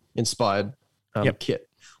Marine inspired kit,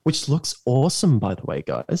 which looks awesome, by the way,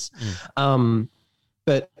 guys. But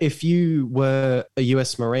But if you were a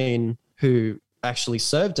US Marine who actually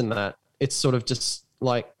served in that, it's sort of just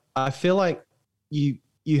like, I feel like you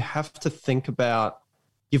have to think about,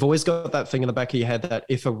 you've always got that thing in the back of your head that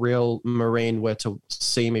if a real Marine were to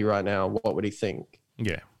see me right now, what would he think?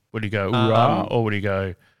 Yeah. Would he go, "Hoorah," or would he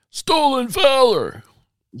go, "Stolen valor"?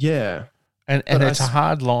 Yeah. And it's a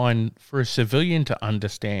hard line for a civilian to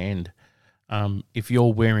understand. If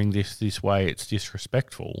you're wearing this way, it's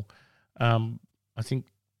disrespectful. I think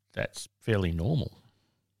that's fairly normal.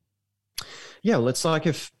 Yeah, well, it's like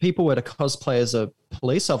if people were to cosplay as a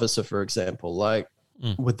police officer, for example, like,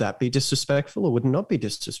 would that be disrespectful or would it not be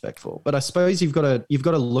disrespectful? But I suppose you've got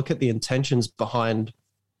to look at the intentions behind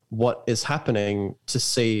what is happening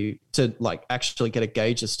to like actually get a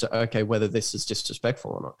gauge as to, okay, whether this is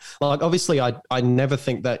disrespectful or not. Like, obviously I never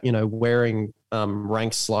think that, wearing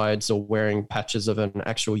rank slides or wearing patches of an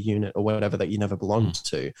actual unit or whatever that you never belonged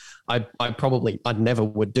to, I never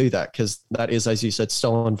would do that, because that is, as you said,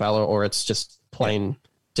 stolen valor, or it's just plain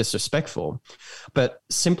disrespectful. But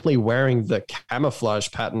simply wearing the camouflage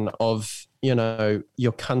pattern of,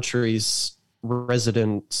 your country's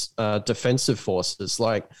resident defensive forces,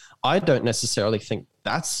 like, I don't necessarily think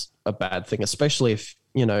that's a bad thing, especially if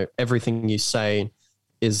everything you say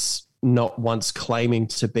is not once claiming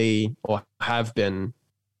to be or have been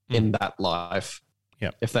in that life. Yeah,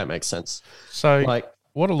 if that makes sense. So like,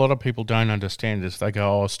 what a lot of people don't understand is they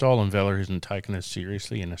go, "Oh, stolen valor isn't taken as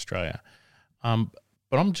seriously in Australia."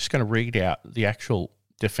 But I'm just going to read out the actual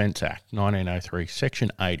Defence Act 1903,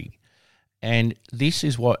 Section 80. And this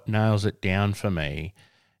is what nails it down for me.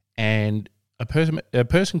 And a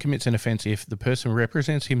person commits an offence if the person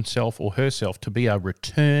represents himself or herself to be a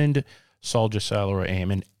returned soldier, sailor, or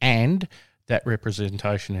airman, and that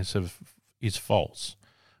representation is false.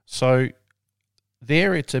 So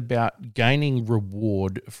there it's about gaining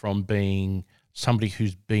reward from being somebody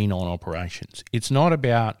who's been on operations. It's not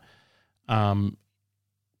about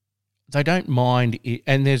they don't mind it,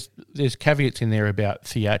 and there's caveats in there about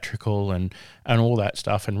theatrical and all that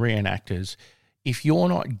stuff and reenactors. If you're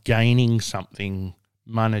not gaining something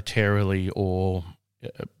monetarily or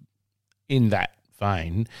in that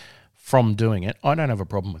vein from doing it, I don't have a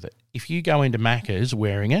problem with it. If you go into Macca's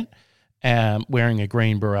wearing it, wearing a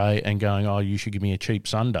green beret and going, "Oh, you should give me a cheap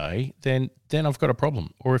sundae," then I've got a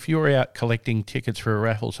problem. Or if you're out collecting tickets for a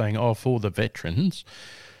raffle saying, "Oh, for the veterans,"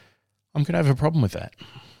 I'm going to have a problem with that.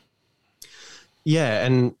 Yeah,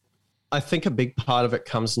 and I think a big part of it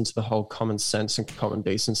comes into the whole common sense and common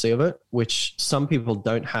decency of it, which some people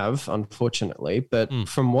don't have, unfortunately. But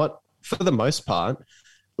for the most part,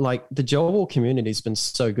 like, the Jailball community's been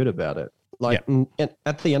so good about it. Like,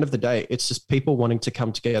 at the end of the day, it's just people wanting to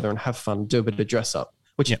come together and have fun, do a bit of dress up,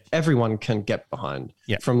 which everyone can get behind,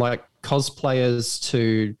 from like cosplayers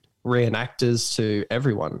to reenactors to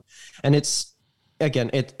everyone. And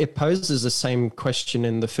again, it poses the same question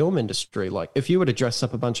in the film industry. Like, if you were to dress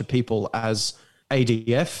up a bunch of people as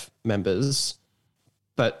ADF members,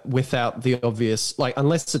 but without the obvious, like,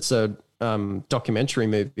 unless it's a documentary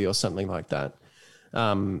movie or something like that,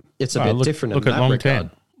 it's a bit different. Look at Long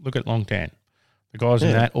Tan. Look at Long Tan. The guys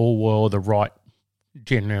in that all wore the right,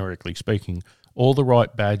 generically speaking, all the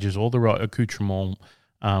right badges, all the right accoutrement,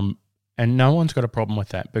 and no one's got a problem with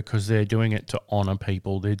that because they're doing it to honour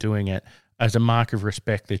people. They're doing it as a mark of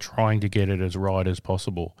respect. They're trying to get it as right as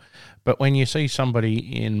possible. But when you see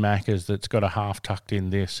somebody in Macca's that's got a half tucked in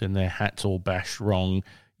this and their hat's all bashed wrong,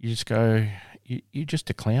 you just go, you're just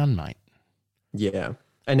a clown, mate. Yeah.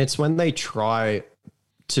 And it's when they try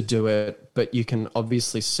to do it, but you can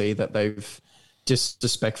obviously see that they've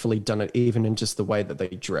disrespectfully done it, even in just the way that they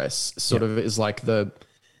dress. Sort of is like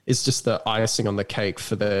it's just the icing on the cake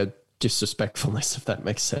for their disrespectfulness, if that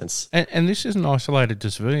makes sense. And this isn't isolated to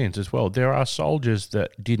civilians as well. There are soldiers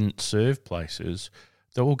that didn't serve places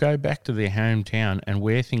that will go back to their hometown and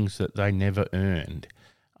wear things that they never earned.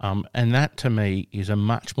 And that, to me, is a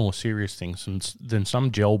much more serious thing than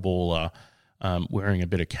some gel baller wearing a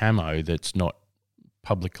bit of camo that's not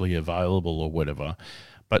publicly available or whatever.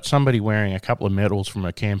 But somebody wearing a couple of medals from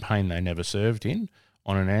a campaign they never served in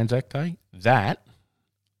on an Anzac Day, that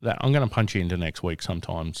I'm going to punch you into next week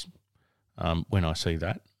sometimes. When I see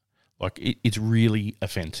that, like, it's really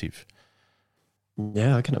offensive.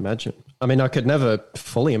 Yeah, I can imagine. I mean, I could never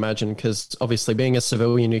fully imagine because obviously being a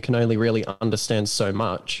civilian, you can only really understand so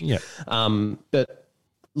much. Yeah. But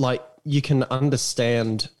like, you can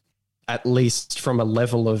understand at least from a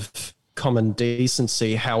level of common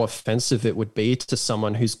decency how offensive it would be to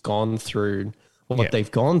someone who's gone through what they've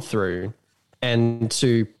gone through, and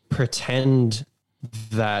to pretend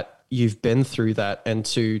that you've been through that and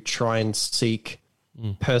to try and seek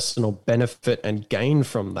personal benefit and gain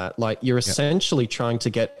from that. Like you're essentially trying to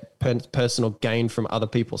get personal gain from other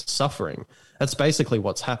people's suffering. That's basically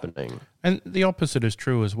what's happening. And the opposite is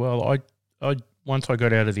true as well. I once I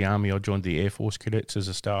got out of the Army, I joined the Air Force Cadets as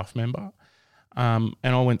a staff member, and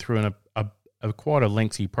I went through a quite a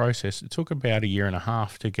lengthy process. It took about 1.5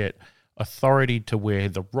 years to get authority to wear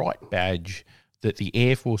the right badge that the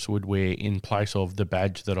Air Force would wear in place of the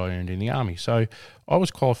badge that I earned in the Army. So I was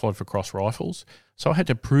qualified for cross rifles, so I had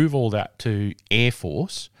to prove all that to Air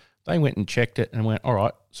Force. They went and checked it and went, all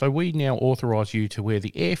right, so we now authorise you to wear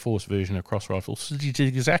the Air Force version of cross rifles. It's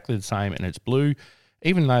exactly the same and it's blue.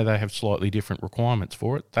 Even though they have slightly different requirements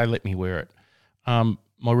for it, they let me wear it.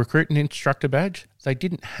 My recruiting instructor badge, they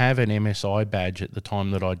didn't have an MSI badge at the time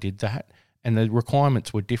that I did that, and the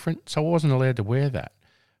requirements were different, so I wasn't allowed to wear that.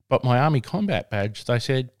 But my Army combat badge, they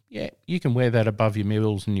said, yeah, you can wear that above your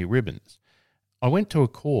medals and your ribbons. I went to a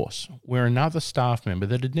course where another staff member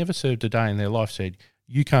that had never served a day in their life said,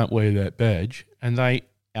 you can't wear that badge, and they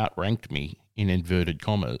outranked me in inverted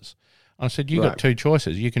commas. I said, you got two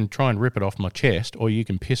choices. You can try and rip it off my chest, or you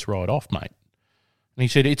can piss right off, mate. And he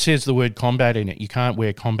said, it says the word combat in it. You can't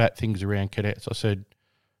wear combat things around cadets. I said,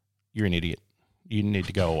 you're an idiot. You need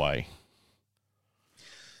to go away.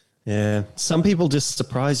 Yeah, some people just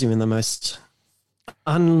surprise you in the most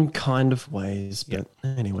unkind of ways. But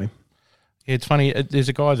anyway. It's funny. There's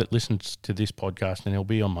a guy that listens to this podcast, and he'll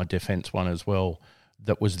be on my defence one as well,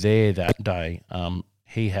 that was there that day.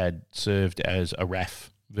 He had served as a RAF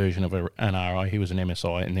version of an RI. He was an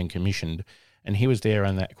MSI and then commissioned, and he was there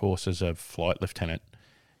on that course as a flight lieutenant.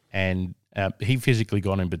 And he physically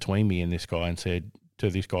got in between me and this guy and said to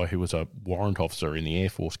this guy who was a warrant officer in the Air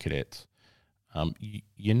Force Cadets,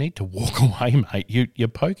 you need to walk away, mate. You're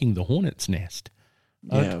poking the hornet's nest.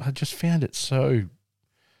 Yeah. I just found it so...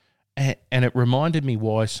 And it reminded me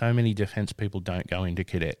why so many defence people don't go into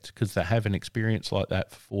cadets, because they have an experience like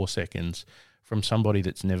that for 4 seconds from somebody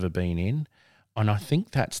that's never been in. And I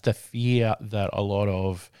think that's the fear that a lot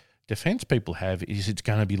of defence people have, is it's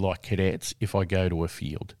going to be like cadets if I go to a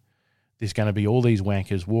field. There's going to be all these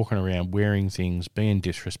wankers walking around wearing things, being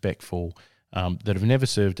disrespectful, that have never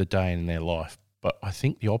served a day in their life. But I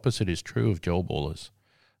think the opposite is true of job ballers.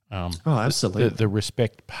 Absolutely. The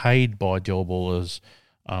respect paid by job ballers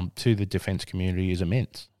to the defence community is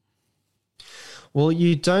immense. Well,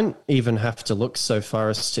 you don't even have to look so far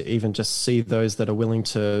as to even just see those that are willing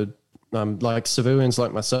to, like civilians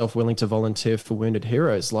like myself, willing to volunteer for Wounded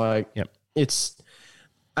Heroes. Like, it's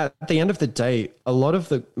at the end of the day,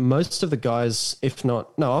 most of the guys,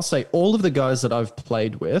 I'll say all of the guys that I've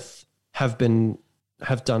played with have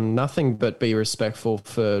done nothing but be respectful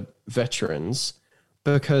for veterans,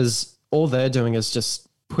 because all they're doing is just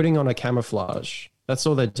putting on a camouflage. That's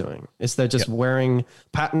all they're doing, is they're just wearing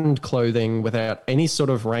patterned clothing without any sort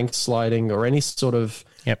of rank sliding or any sort of,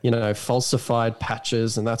 falsified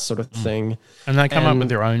patches and that sort of thing. And they come up with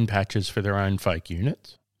their own patches for their own fake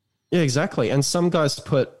units. Yeah, exactly. And some guys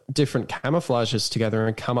put different camouflages together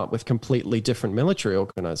and come up with completely different military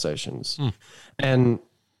organizations. And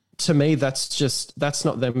to me, that's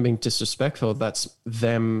not them being disrespectful. That's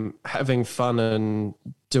them having fun and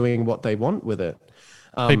doing what they want with it.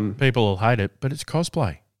 People will hate it, but it's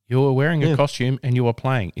cosplay. You're wearing a costume and you are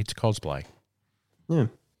playing. It's cosplay. Yeah.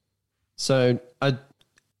 So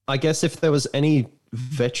I guess if there was any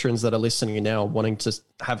veterans that are listening now wanting to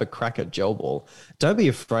have a crack at Gel Ball, don't be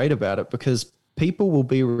afraid about it, because people will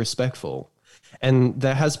be respectful. And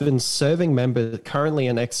there has been serving members, currently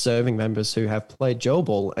and ex-serving members, who have played Gel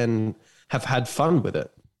Ball and have had fun with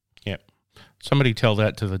it. Yep. Somebody tell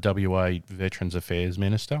that to the WA Veterans Affairs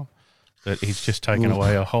Minister, that he's just taken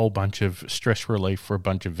away a whole bunch of stress relief for a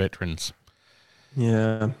bunch of veterans.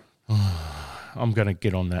 Yeah. I'm going to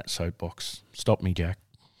get on that soapbox. Stop me, Jack.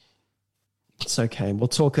 It's okay. We'll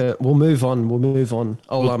talk. We'll move on. We'll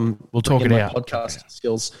talk it out. Podcast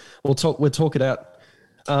skills. We'll talk it out.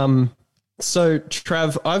 So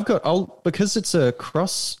Trav, because it's a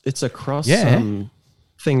cross thing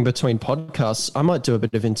between podcasts. I might do a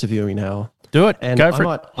bit of interviewing now. Do it. And Go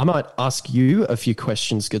for it. I might ask you a few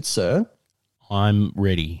questions, good sir. I'm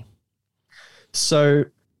ready. So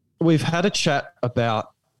we've had a chat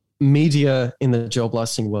about media in the gel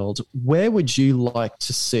blasting world. Where would you like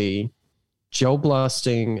to see gel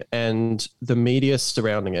blasting and the media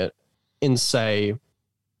surrounding it in, say,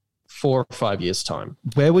 4 or 5 years' time?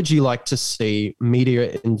 Where would you like to see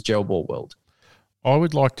media in the gel ball world? I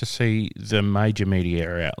would like to see the major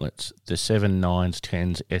media outlets, the 7, 9s,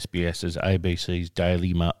 10s, SBSs, ABCs,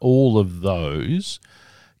 Daily Mail, all of those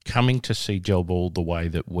coming to see gel ball the way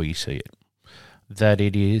that we see it, that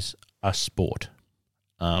it is a sport.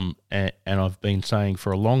 and I've been saying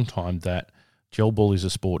for a long time that gel ball is a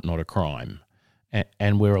sport, not a crime.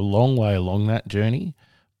 And we're a long way along that journey,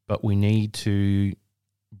 but we need to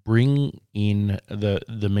bring in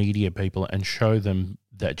the media people and show them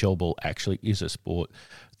that gel ball actually is a sport,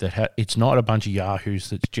 that it's not a bunch of yahoos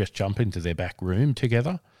that just jump into their back room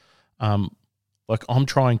together. Like I'm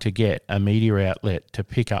trying to get a media outlet to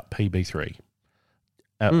pick up PB3.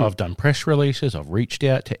 I've done press releases. I've reached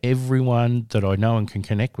out to everyone that I know and can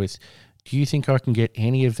connect with. Do you think I can get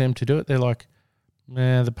any of them to do it? They're like,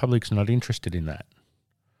 nah, the public's not interested in that.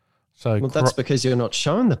 So that's because you're not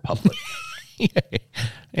showing the public. Yeah,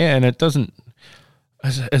 and it doesn't.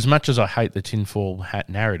 As much as I hate the tinfoil hat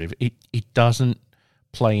narrative, it doesn't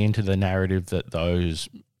play into the narrative that those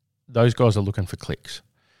guys are looking for clicks.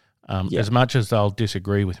 As much as they'll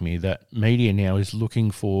disagree with me, that media now is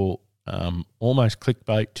looking for almost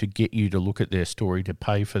clickbait to get you to look at their story, to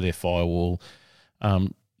pay for their firewall.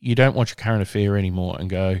 You don't watch a current affair anymore and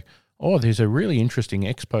go, oh, there's a really interesting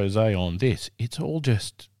expose on this. It's all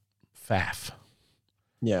just faff.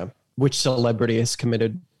 Yeah. Which celebrity has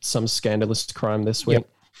committed some scandalous crime this week?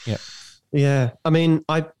 Yep. Yeah. I mean,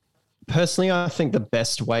 I think the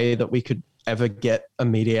best way that we could ever get a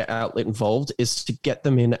media outlet involved is to get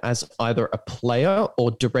them in as either a player or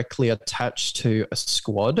directly attached to a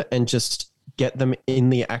squad and just get them in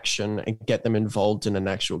the action and get them involved in an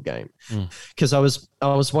actual game. Because I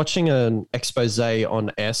was watching an expose on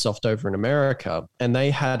airsoft over in America, and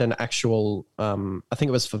they had an actual I think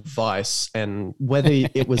it was for Vice, and whether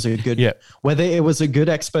it was a good whether it was a good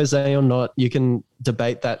expose or not, you can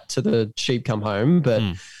debate that to the sheep come home, but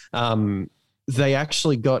they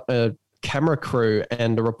actually got a camera crew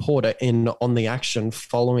and a reporter in on the action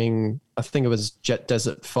following, I think it was Jet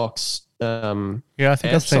Desert Fox. I think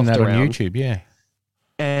I've seen that on YouTube. Yeah.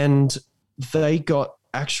 And they got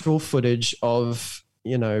actual footage of,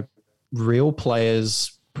 real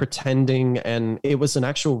players pretending, and it was an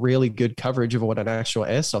actual really good coverage of what an actual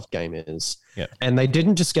airsoft game is. Yeah. And they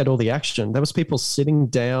didn't just get all the action. There was people sitting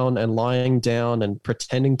down and lying down and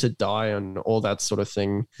pretending to die and all that sort of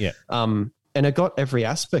thing. Yeah. And it got every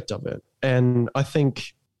aspect of it. And I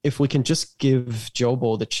think if we can just give gel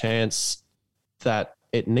ball the chance that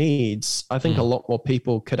it needs, I think a lot more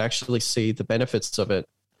people could actually see the benefits of it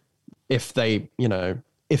if they,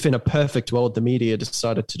 if in a perfect world, the media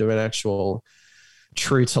decided to do an actual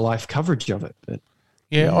true to life coverage of it. But,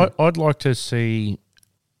 I'd like to see,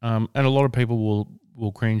 and a lot of people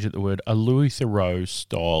will cringe at the word, a Louis Theroux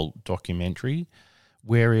style documentary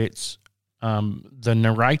where it's the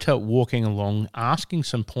narrator walking along, asking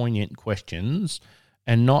some poignant questions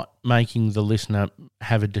and not making the listener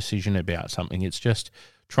have a decision about something. It's just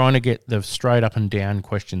trying to get the straight up and down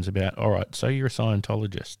questions about, all right, so you're a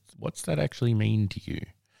Scientologist. What's that actually mean to you?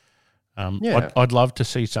 I'd love to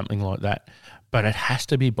see something like that, but it has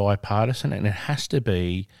to be bipartisan and it has to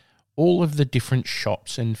be all of the different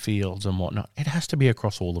shops and fields and whatnot. It has to be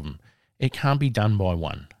across all of them. It can't be done by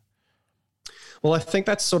one. Well, I think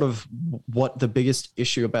that's sort of what the biggest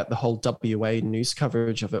issue about the whole WA news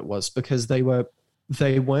coverage of it was, because they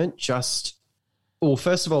weren't just, well,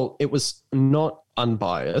 first of all, it was not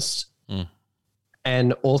unbiased.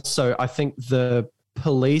 And also I think the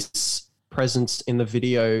police presence in the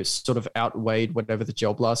video sort of outweighed whatever the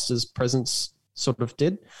Gel Blasters presence sort of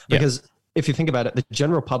did. Because if you think about it, the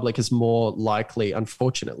general public is more likely,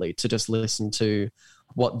 unfortunately, to just listen to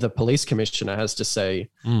what the police commissioner has to say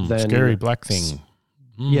than scary black thing.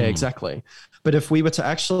 Yeah, exactly. But if we were to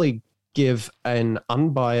actually give an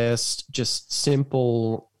unbiased, just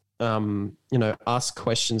simple, ask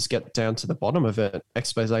questions, get down to the bottom of it,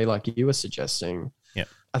 expose like you were suggesting,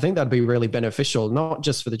 I think that'd be really beneficial, not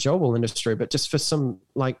just for the gel ball industry, but just for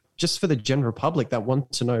just for the general public that want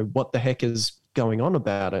to know what the heck is going on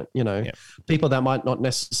about it. People that might not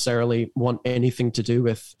necessarily want anything to do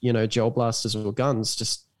with, gel blasters or guns,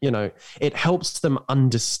 just, it helps them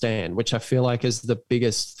understand, which I feel like is the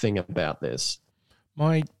biggest thing about this.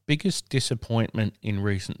 My biggest disappointment in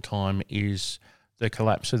recent time is the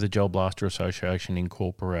collapse of the Gel Blaster Association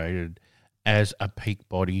Incorporated as a peak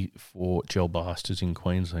body for gel blasters in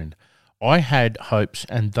Queensland. I had hopes,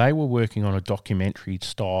 and they were working on a documentary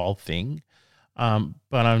style thing,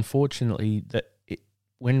 but unfortunately,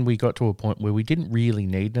 when we got to a point where we didn't really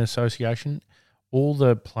need an association, all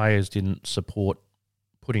the players didn't support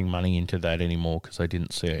putting money into that anymore because they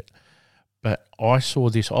didn't see it. But I saw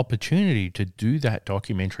this opportunity to do that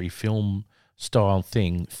documentary film style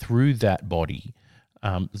thing through that body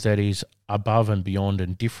that is above and beyond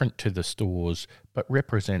and different to the stores, but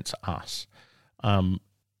represents us.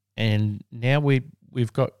 And now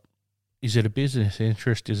we've got is it a business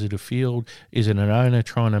interest? Is it a field? Is it an owner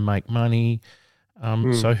trying to make money?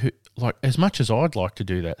 So, as much as I'd like to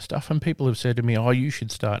do that stuff, and people have said to me, "Oh, you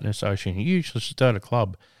should start an association. You should start a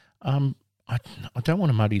club." I don't want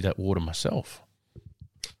to muddy that water myself.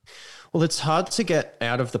 Well, it's hard to get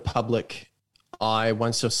out of the public eye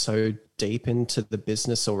once you're so deep into the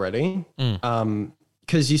business already,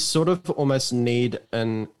 because you sort of almost need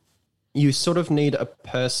a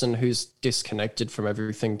person who's disconnected from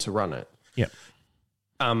everything to run it. Yeah.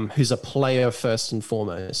 Who's a player first and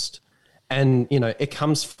foremost. And, it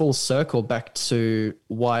comes full circle back to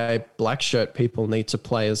why black shirt people need to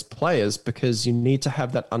play as players, because you need to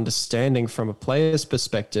have that understanding from a player's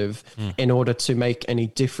perspective in order to make any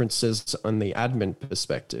differences on the admin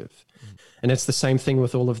perspective. And it's the same thing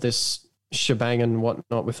with all of this shebang and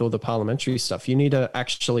whatnot with all the parliamentary stuff. You need to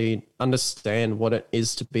actually understand what it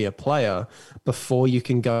is to be a player before you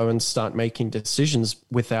can go and start making decisions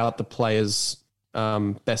without the player's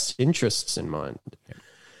best interests in mind. Yeah.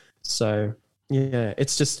 So, yeah,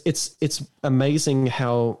 it's amazing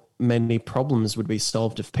how many problems would be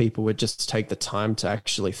solved if people would just take the time to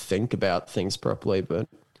actually think about things properly. But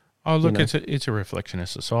it's a reflection of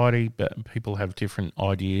society, but people have different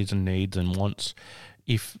ideas and needs and wants.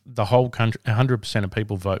 If the whole country, 100% of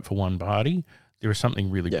people vote for one party, there is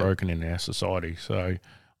something really broken in our society. So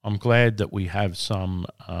I'm glad that we have some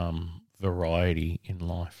variety in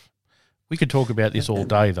life. We could talk about this all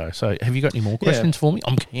day, though. So have you got any more questions for me?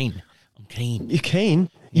 I'm keen. You're keen?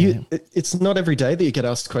 Yeah. It's not every day that you get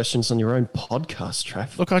asked questions on your own podcast,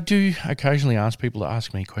 Trav. Look, I do occasionally ask people to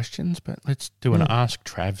ask me questions, but let's do an Ask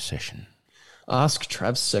Trav session. Ask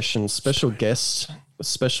Trav session, special guest,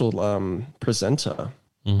 special presenter.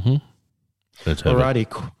 Mm-hmm.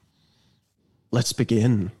 Alrighty, let's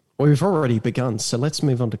begin. Well, we've already begun, so let's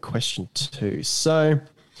move on to question 2. So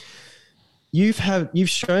you've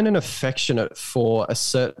shown an affectionate for a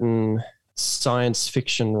certain science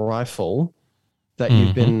fiction rifle that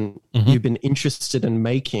you've been interested in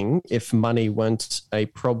making if money weren't a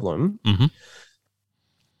problem.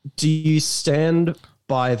 Do you stand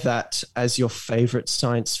by that as your favorite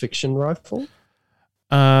science fiction rifle?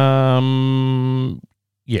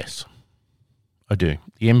 Yes, I do.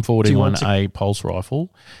 The M41A pulse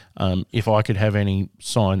rifle. If I could have any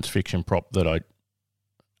science fiction prop that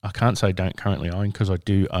I can't say don't currently own, because I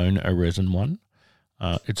do own a resin one.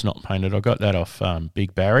 It's not painted. I got that off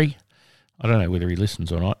Big Barry. I don't know whether he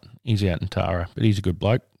listens or not. He's out in Tara, but he's a good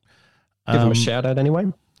bloke. Give him a shout out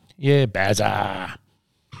anyway. Yeah, Bazza.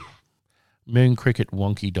 Moon Cricket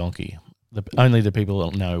Wonky Donkey. Only the people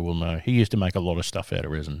that know will know. He used to make a lot of stuff out of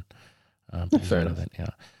resin. Fair enough.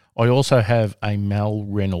 I also have a Mal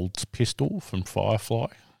Reynolds pistol from Firefly.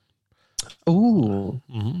 Ooh.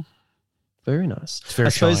 Very nice. It's very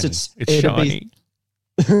shiny. It's shiny.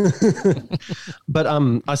 But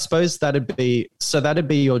I suppose that'd be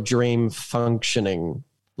your dream functioning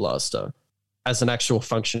blaster, as an actual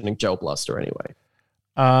functioning gel blaster anyway.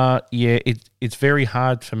 It's very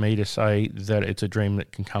hard for me to say that it's a dream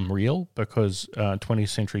that can come real, because 20th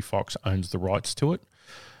Century Fox owns the rights to it.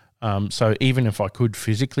 So even if I could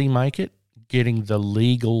physically make it, getting the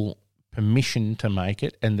legal permission to make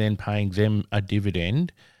it and then paying them a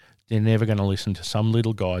dividend, they're never going to listen to some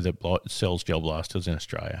little guy that sells gel blasters in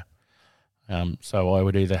Australia. So I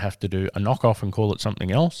would either have to do a knockoff and call it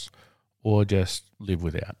something else, or just live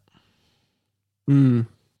without. I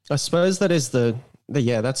suppose that is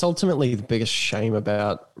that's ultimately the biggest shame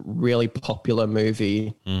about really popular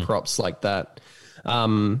movie props like that.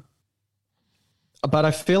 But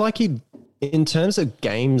I feel like in terms of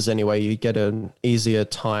games anyway, you get an easier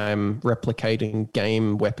time replicating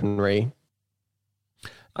game weaponry.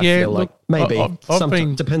 I feel like maybe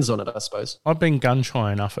depends on it, I suppose. I've been gun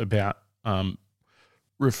shy enough about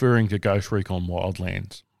referring to Ghost Recon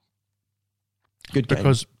Wildlands. Good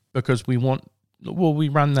game. Because we run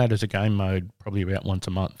that as a game mode probably about once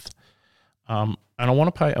a month. And I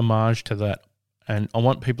want to pay homage to that, and I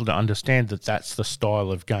want people to understand that that's the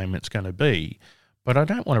style of game it's going to be, but I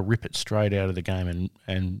don't want to rip it straight out of the game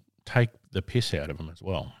and take the piss out of them as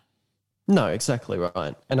well. No, exactly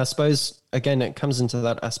right. And I suppose, again, it comes into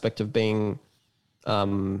that aspect of being,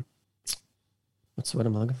 what's the word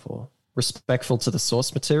I'm looking for? Respectful to the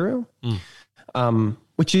source material,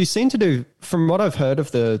 which you seem to do, from what I've heard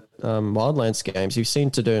of the Wildlands games, you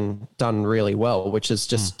seem to done really well, which is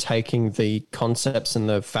just taking the concepts and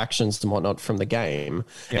the factions and whatnot from the game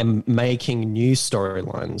and making new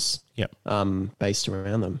storylines based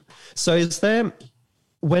around them. So is there,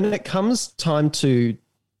 when it comes time to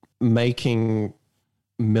making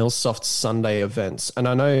Millsoft Sunday events, and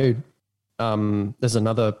I know there's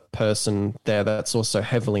another person there that's also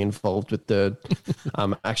heavily involved with the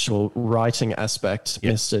actual writing aspect,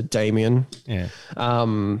 Yep. Mr. Damien. Yeah.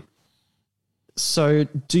 So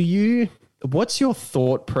what's your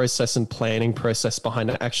thought process and planning process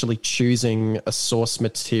behind actually choosing a source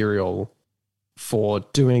material for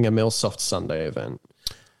doing a MillSoft Sunday event?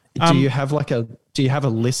 Do you have a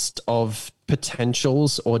list of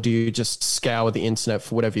potentials, or do you just scour the internet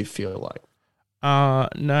for whatever you feel like?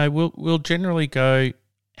 No, we'll generally go,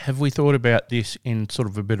 have we thought about this in sort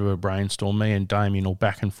of a bit of a brainstorm? Me and Damien will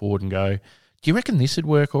back and forward and go, do you reckon this would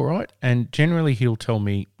work all right? And generally he'll tell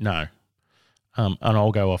me no. And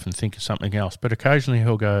I'll go off and think of something else. But occasionally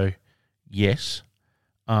he'll go, yes.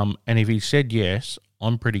 And if he said yes,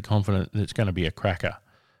 I'm pretty confident that it's going to be a cracker.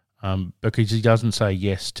 Because he doesn't say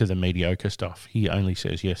yes to the mediocre stuff. He only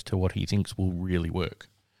says yes to what he thinks will really work.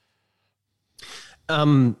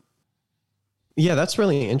 Yeah, that's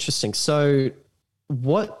really interesting. So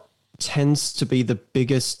what tends to be the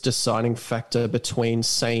biggest deciding factor between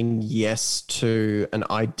saying yes to an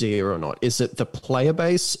idea or not? Is it the player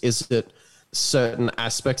base? Is it certain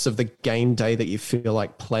aspects of the game day that you feel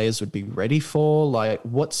like players would be ready for? Like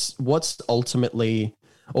what's ultimately,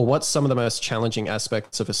 or what's some of the most challenging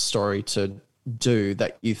aspects of a story to do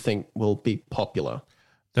that you think will be popular?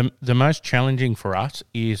 The most challenging for us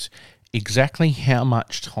is exactly how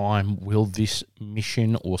much time will this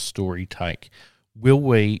mission or story take? Will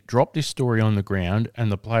we drop this story on the ground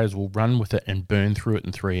and the players will run with it and burn through it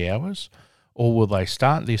in 3 hours? Or will they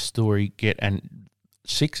start this story, get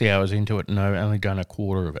 6 hours into it and they've only done a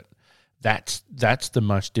quarter of it? That's the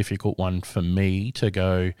most difficult one for me to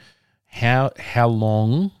go, how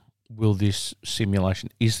long will this simulation,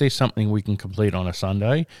 is there something we can complete on a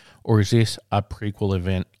Sunday, or is this a prequel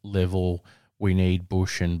event level, we need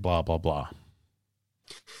bush and blah, blah, blah?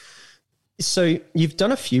 So you've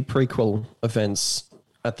done a few prequel events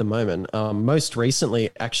at the moment. Most recently,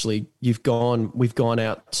 actually, we've gone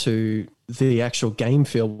out to the actual game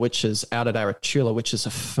field, which is out at Arachula, which is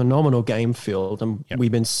a phenomenal game field. And Yep.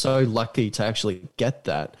 we've been so lucky to actually get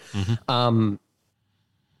that. Mm-hmm.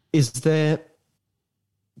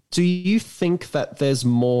 Do you think that there's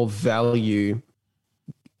more value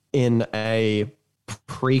in a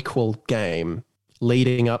prequel game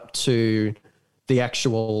leading up to the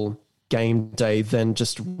actual game day than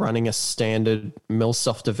just running a standard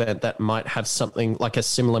MillSoft event that might have something like a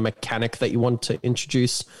similar mechanic that you want to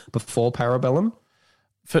introduce before Parabellum?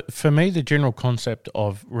 For me, the general concept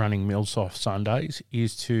of running MillSoft Sundays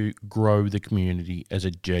is to grow the community as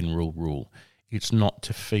a general rule. It's not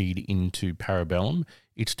to feed into Parabellum.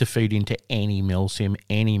 It's to feed into any MillSim,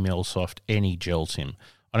 any MillSoft, any GelSim.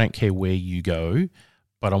 I don't care where you go,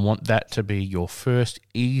 but I want that to be your first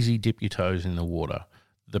easy dip your toes in the water.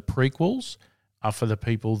 The prequels are for the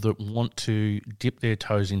people that want to dip their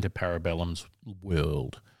toes into Parabellum's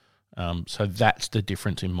world. So that's the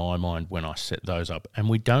difference in my mind when I set those up. And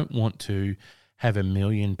we don't want to have a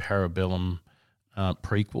million Parabellum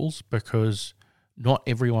prequels because not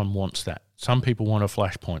everyone wants that. Some people want a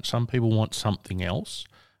Flashpoint. Some people want something else.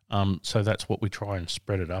 So that's what we try and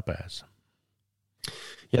spread it up as.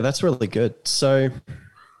 Yeah, that's really good. So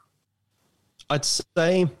I'd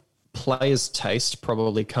say players' taste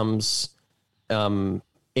probably comes in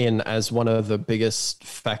as one of the biggest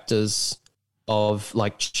factors of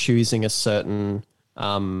like choosing a certain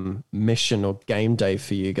mission or game day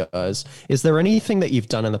for you guys. Is there anything that you've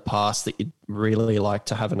done in the past that you'd really like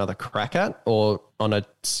to have another crack at, or on a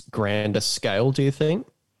grander scale, do you think?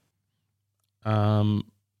 To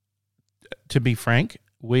be frank,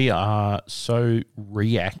 we are so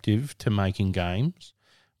reactive to making games.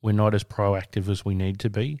 We're not as proactive as we need to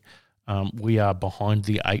be. We are behind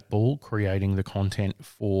the 8 ball creating the content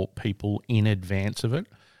for people in advance of it.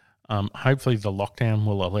 Hopefully the lockdown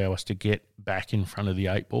will allow us to get back in front of the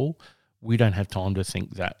 8 ball. We don't have time to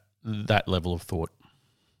think that level of thought.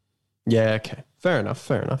 Yeah, okay. Fair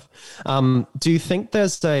enough. Do you think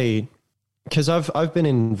there's because I've been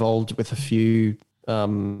involved with a few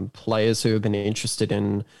players who have been interested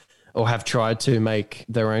in or have tried to make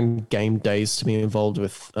their own game days to be involved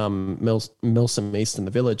with Milsim East in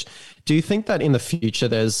the Village. Do you think that in the future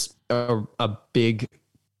there's a big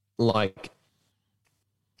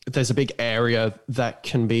area that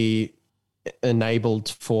can be enabled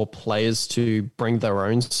for players to bring their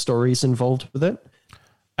own stories involved with it?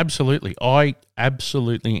 Absolutely. I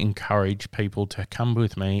absolutely encourage people to come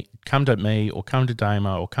to me or come to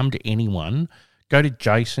Damo or come to anyone, go to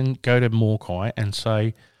Jason, go to Morkai and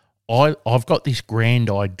say, I've got this grand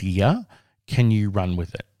idea. Can you run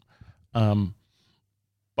with it?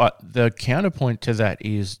 But the counterpoint to that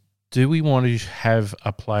is, do we want to have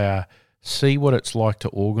a player see what it's like to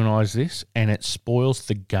organise this, and it spoils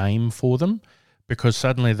the game for them because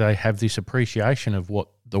suddenly they have this appreciation of what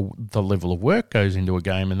the level of work goes into a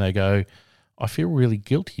game, and they go, I feel really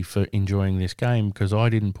guilty for enjoying this game because I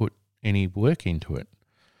didn't put any work into it.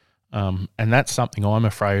 And that's something I'm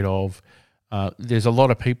afraid of. There's a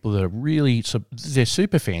lot of people that are really, they're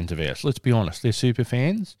super fans of ours. Let's be honest, they're super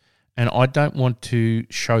fans, and I don't want to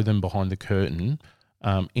show them behind the curtain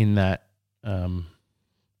in that, I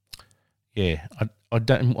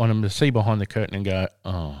don't want them to see behind the curtain and go,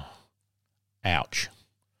 oh, ouch.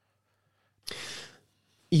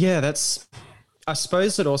 Yeah, I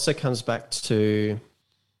suppose it also comes back to,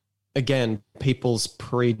 again, people's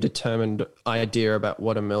predetermined idea about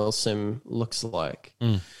what a milsim looks like.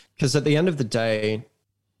 Because at the end of the day,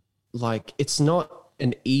 like, it's not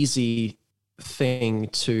an easy thing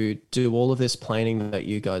to do all of this planning that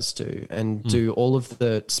you guys do and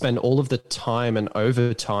spend all of the time and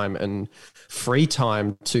overtime and free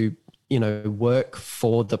time to, work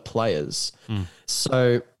for the players.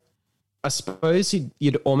 So I suppose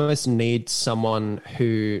you'd almost need someone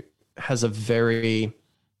who has a very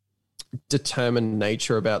determined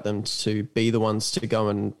nature about them to be the ones to go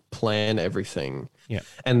and plan everything,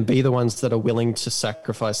 and be the ones that are willing to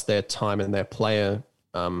sacrifice their time and their play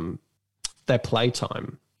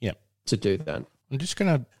time, to do that. I'm just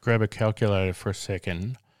going to grab a calculator for a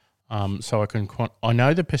second, so I can. I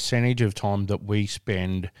know the percentage of time that we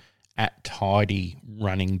spend at Tidy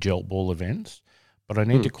running gel ball events, but I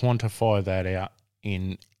need to quantify that out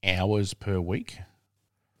in hours per week.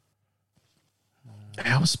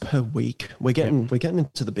 Hours per week. We're getting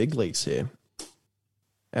into the big leagues here.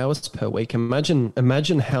 Hours per week. Imagine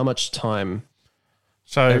how much time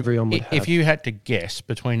everyone would have. If you had to guess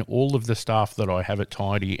between all of the staff that I have at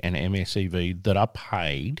Tidy and MSEV that are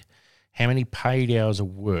paid, how many paid hours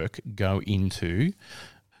of work go into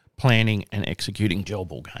planning and executing gel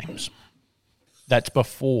ball games? That's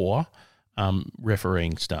before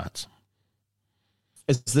refereeing starts.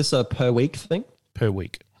 Is this a per week thing? Per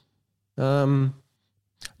week.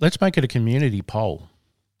 Let's make it a community poll.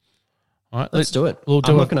 All right, let's do it.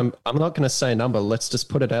 I'm not gonna say a number. Let's just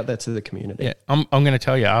put it out there to the community. Yeah, I'm going to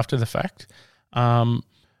tell you after the fact.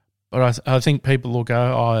 But I think people will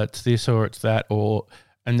go, oh, it's this or it's that,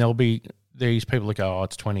 and there'll be these people that go, oh,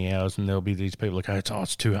 it's 20 hours, and there'll be these people that go,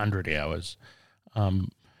 it's 200 hours.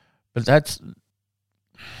 But that's,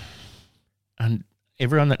 and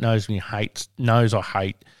everyone that knows me knows I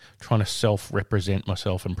hate trying to self-represent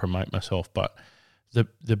myself and promote myself. But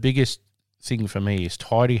the biggest thing for me is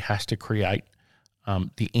Tidy has to create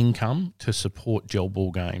the income to support gel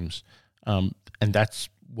ball games, and that's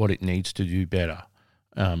what it needs to do better.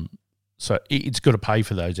 So it's got to pay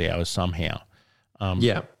for those hours somehow.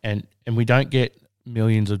 And we don't get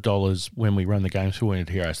millions of dollars when we run the games for Wounded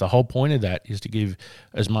Heroes. The whole point of that is to give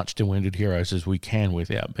as much to Wounded Heroes as we can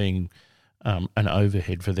without being an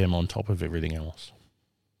overhead for them on top of everything else.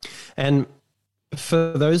 And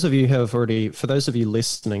for those of you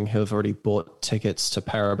listening who have already bought tickets to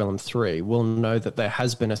Parabellum 3, will know that there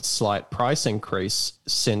has been a slight price increase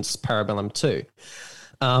since Parabellum 2.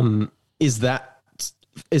 Is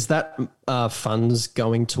that funds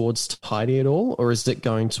going towards Tidy at all, or is it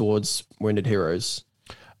going towards Wounded Heroes?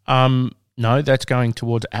 No, that's going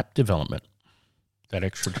towards app development, that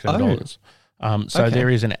extra $10. So there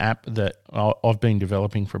is an app that I've been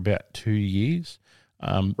developing for about 2 years.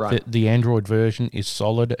 Right. The Android version is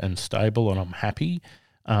solid and stable, and I'm happy.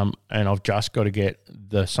 And I've just got to get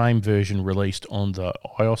the same version released on the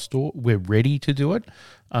iOS store. We're ready to do it.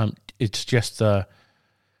 It's just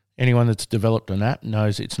anyone that's developed an app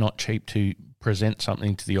knows it's not cheap to present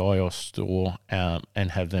something to the iOS store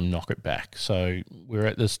and have them knock it back. So we're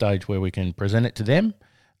at the stage where we can present it to them,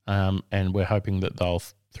 and we're hoping that they'll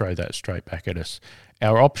throw that straight back at us.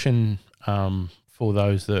 Our option for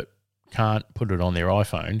those that can't put it on their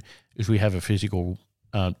iPhone is we have a physical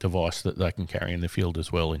device that they can carry in the field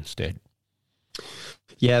as well instead.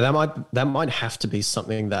 Yeah, that might have to be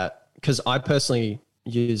something that, because I personally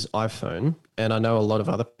use iPhone, and I know a lot of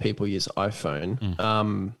other people use iPhone.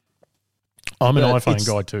 I'm an iPhone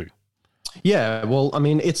guy too. Yeah, well, I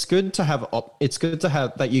mean, it's good to have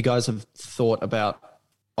that you guys have thought about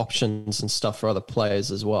options and stuff for other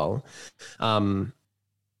players as well.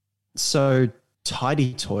 So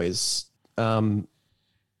Tidy Toys.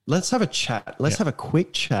 Let's have a chat. Let's have a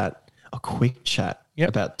quick chat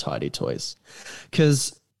about Tidy Toys.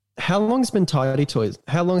 Because how long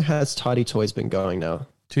has Tidy Toys been going now?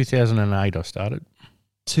 2008 I started.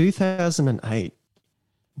 2008.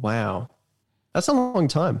 Wow. That's a long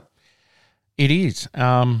time. It is.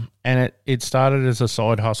 And it started as a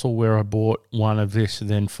side hustle where I bought one of this, and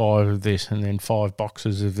then 5 of this, and then 5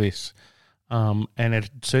 boxes of this. And it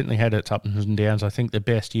certainly had its ups and downs. I think the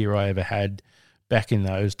best year I ever had back in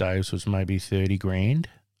those days was maybe 30 grand.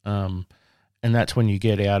 And that's when you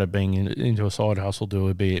get out of being into a side hustle to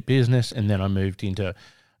a business. And then I moved into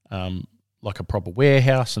like a proper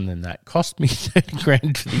warehouse, and then that cost me 30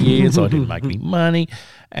 grand for the year, so I didn't make any money.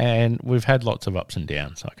 And we've had lots of ups and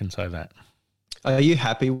downs, I can say that. Are you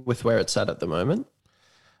happy with where it's at the moment?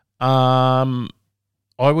 I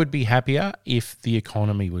would be happier if the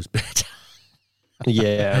economy was better.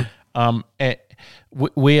 Yeah.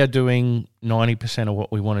 We are doing 90% of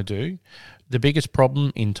what we want to do. The biggest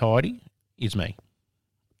problem in Tidy is me.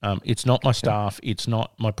 It's not my staff. It's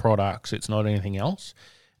not my products. It's not anything else.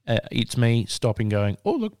 It's me stopping going,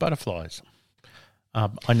 oh, look, butterflies.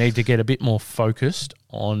 I need to get a bit more focused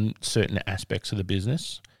on certain aspects of the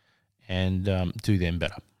business and do them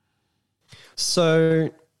better. So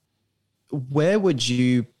where would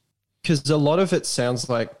you, because a lot of it sounds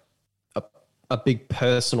like a big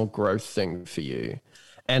personal growth thing for you.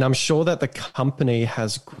 And I'm sure that the company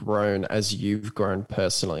has grown as you've grown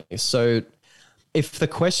personally. So if the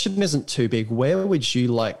question isn't too big, where would you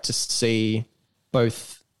like to see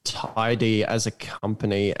both Tidy as a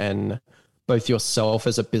company and both yourself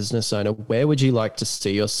as a business owner? Where would you like to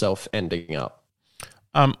see yourself ending up?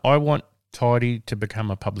 I want Tidy to become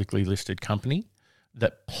a publicly listed company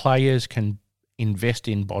that players can invest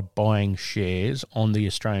in by buying shares on the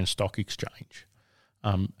Australian Stock Exchange,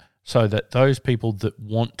 so that those people that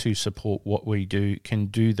want to support what we do can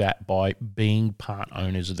do that by being part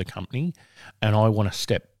owners of the company. And I want to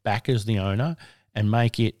step back as the owner and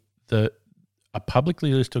make it a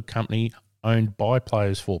publicly listed company owned by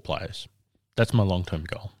players for players. That's my long-term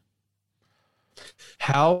goal.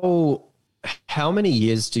 How many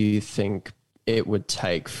years do you think it would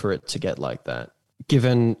take for it to get like that?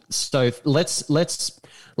 Given, so let's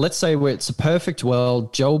say it's a perfect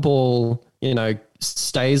world, Joe Ball,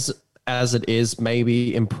 stays as it is,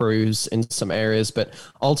 maybe improves in some areas, but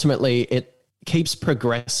ultimately it keeps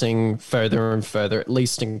progressing further and further, at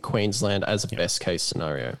least in Queensland as a best case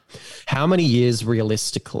scenario. How many years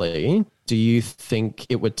realistically do you think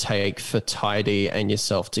it would take for Tidy and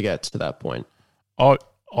yourself to get to that point?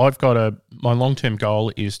 I've got my long-term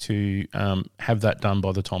goal is to have that done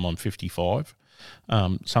by the time I'm 55.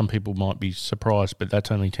 Some people might be surprised, but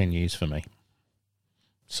that's only 10 years for me.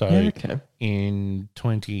 So in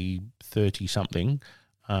 2030 something,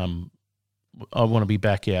 I want to be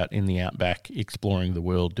back out in the outback exploring the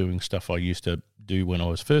world, doing stuff I used to do when I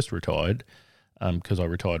was first retired, because I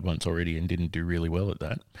retired once already and didn't do really well at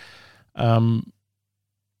that. And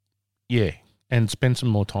spend some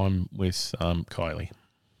more time with Kylie,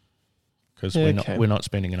 because we're not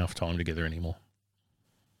spending enough time together anymore.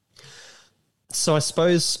 So I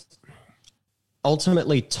suppose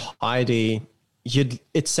ultimately Tidy,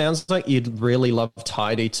 it sounds like you'd really love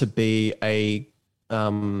Tidy to be a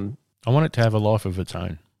I want it to have a life of its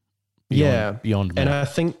own. Beyond me. And I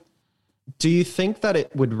think, do you think that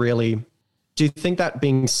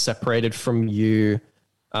being separated from you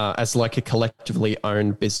as like a collectively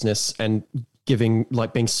owned business and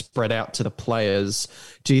being spread out to the players,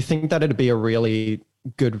 do you think that it'd be a really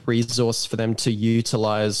good resource for them to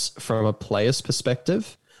utilize from a player's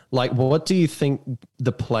perspective? Like, what do you think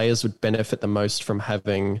the players would benefit the most from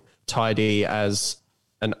having Tidy as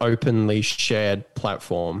an openly shared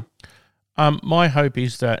platform? My hope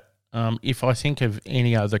is that if I think of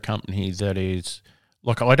any other company that is,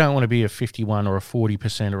 like, I don't want to be a 51 or a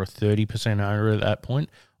 40% or a 30% owner at that point.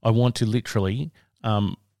 I want to literally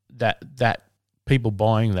that people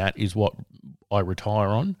buying that is what I retire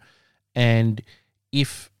on. And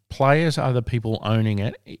if players are the people owning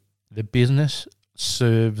it, the business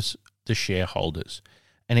serves the shareholders.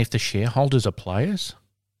 And if the shareholders are players,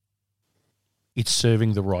 it's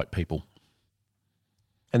serving the right people.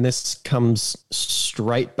 And this comes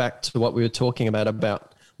straight back to what we were talking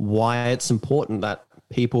about why it's important that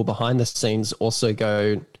people behind the scenes also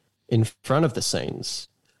go in front of the scenes.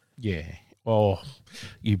 Yeah. Oh,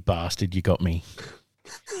 you bastard, you got me.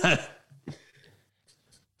 I'm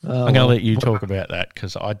going to let you talk about that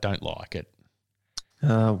because I don't like it.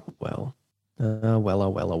 Well.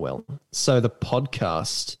 So the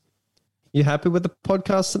podcast, you happy with the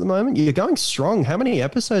podcast at the moment? You're going strong. How many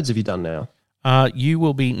episodes have you done now? You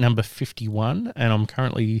will be number 51, and I'm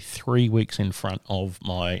currently 3 weeks in front of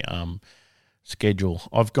my schedule.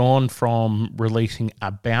 I've gone from releasing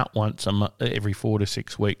about once a month, every 4 to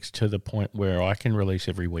 6 weeks, to the point where I can release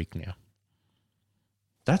every week now.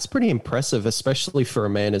 That's pretty impressive, especially for a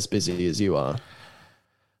man as busy as you are.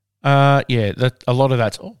 Yeah, a lot of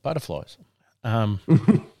that's butterflies.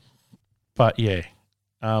 But yeah,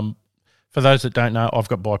 for those that don't know, I've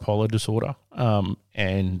got bipolar disorder,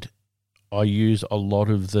 and I use a lot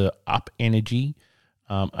of the up energy,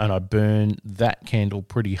 and I burn that candle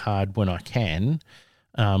pretty hard when I can,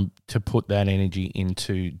 to put that energy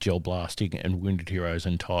into gel blasting and Wounded Heroes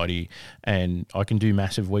and Tidy, and I can do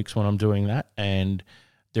massive weeks when I'm doing that, and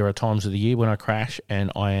there are times of the year when I crash and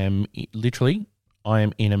I am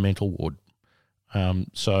in a mental ward.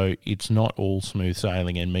 So it's not all smooth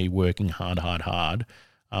sailing and me working hard.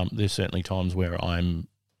 There's certainly times where I'm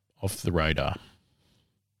off the radar.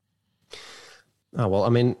 Oh, well, I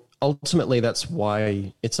mean, ultimately that's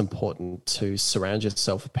why it's important to surround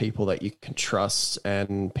yourself with people that you can trust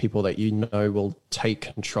and people that you know will take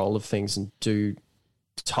control of things and do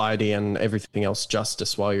Tidy and everything else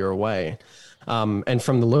justice while you're away. And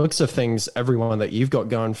from the looks of things, everyone that you've got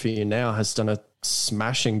going for you now has done a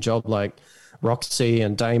smashing job, like Roxy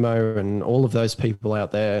and Damo and all of those people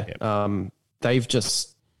out there. Yep. They've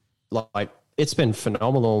just, like, it's been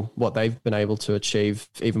phenomenal what they've been able to achieve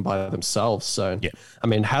even by themselves. So, yep. I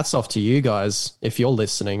mean, hats off to you guys if you're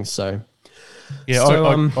listening. So, yeah,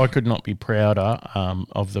 I could not be prouder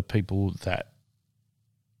of the people that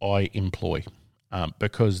I employ.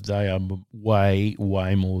 Because they are way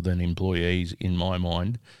more than employees in my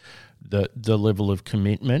mind. The level of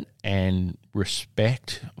commitment and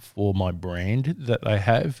respect for my brand that they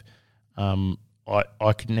have,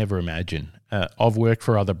 I could never imagine. I've worked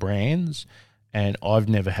for other brands and I've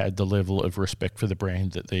never had the level of respect for the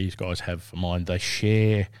brand that these guys have for mine. They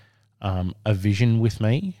share a vision with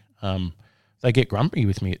me. They get grumpy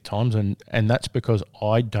with me at times, and that's because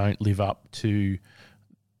I don't live up to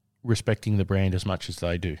respecting the brand as much as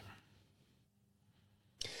they do.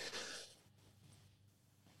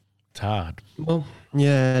 It's hard. Well,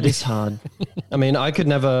 yeah, it is hard. I mean, I could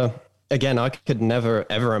never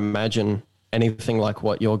ever imagine anything like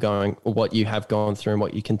what you have gone through and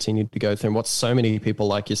what you continue to go through and what so many people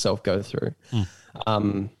like yourself go through.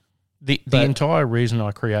 The entire reason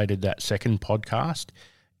I created that second podcast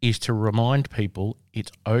is to remind people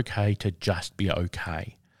it's okay to just be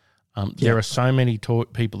okay. There are so many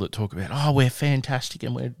people that talk about, oh, we're fantastic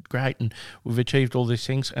and we're great and we've achieved all these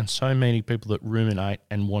things, and so many people that ruminate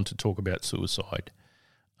and want to talk about suicide.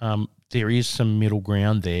 There is some middle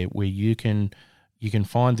ground there where you can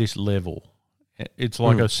find this level. It's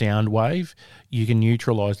like a sound wave. You can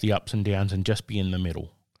neutralise the ups and downs and just be in the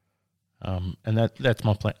middle. And that's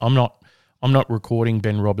my plan. I'm not recording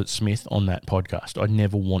Ben Roberts-Smith on that podcast. I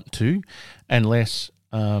never want to, unless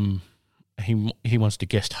he wants to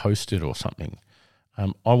guest host it or something.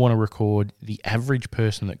 I want to record the average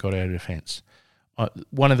person that got out of defence.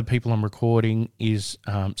 One of the people I'm recording is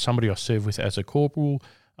somebody I served with as a corporal.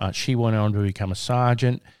 She went on to become a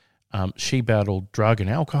sergeant. She battled drug and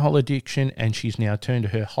alcohol addiction, and she's now turned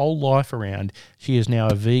her whole life around. She is now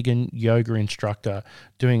a vegan yoga instructor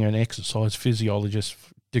doing an exercise physiologist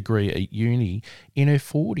degree at uni in her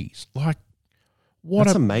 40s. Like,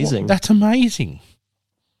 that's amazing. That's amazing.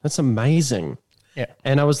 That's amazing. Yeah.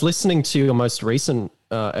 And I was listening to your most recent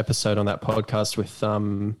episode on that podcast with,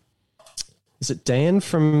 is it Dan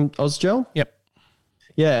from Ozgel? Yep.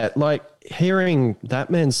 Yeah, like hearing that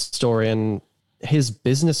man's story and his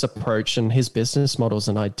business approach and his business models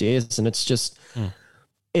and ideas, and it's just,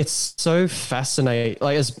 it's so fascinating.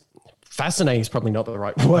 Like, as fascinating is probably not the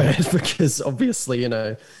right word because obviously,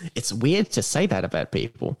 it's weird to say that about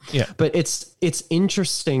people. Yeah. But it's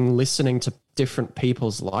interesting listening to different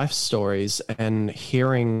people's life stories and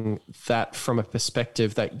hearing that from a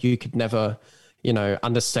perspective that you could never,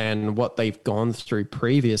 understand what they've gone through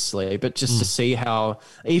previously, but just to see how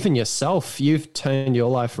even yourself, you've turned your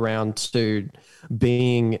life around to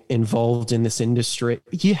being involved in this industry.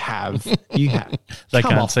 You have. They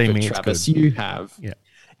can't see me. Travis, it's good. you have. Yeah.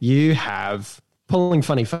 You have, pulling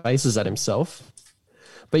funny faces at himself.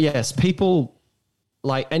 But yes, people,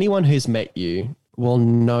 like anyone who's met you will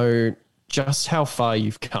know just how far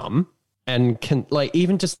you've come, and can, like,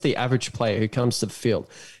 even just the average player who comes to the field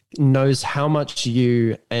knows how much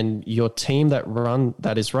you and your team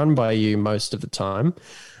that is run by you most of the time,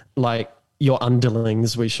 like your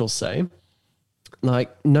underlings, we shall say,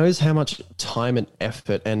 like, knows how much time and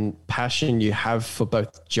effort and passion you have for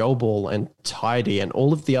both Gel Ball and Tidy and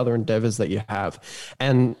all of the other endeavors that you have.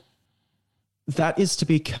 And that is to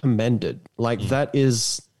be commended. Like, that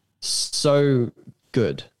is so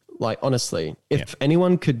good. Like, honestly, if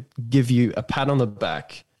anyone could give you a pat on the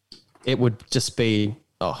back, it would just be,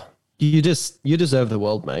 you deserve the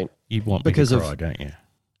world, mate. You want me to cry, don't you?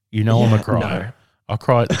 I'm a crier. No. I'll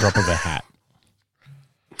cry at the drop of a hat.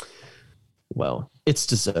 Well, It's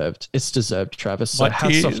deserved. It's deserved, Travis. So My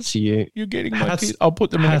hats off tears. to you. You're getting my tears. I'll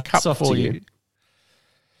put them in a cup for you.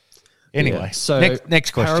 Anyway, Yeah, so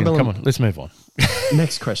next question. Come on, let's move on.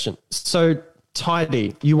 Next question. So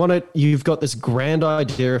Tidy, you've got this grand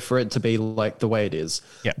idea for it to be like the way it is.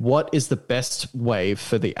 Yeah. What is the best way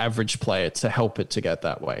for the average player to help it to get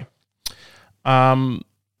that way?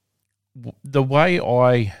 The way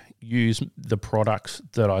I use the products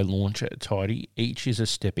that I launch at Tidy, each is a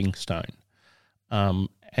stepping stone.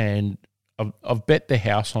 And I've bet the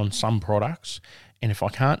house on some products, and if I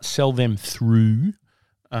can't sell them through,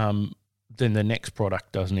 then the next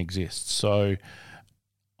product doesn't exist. So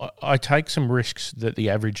I take some risks that the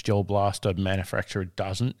average gel blaster manufacturer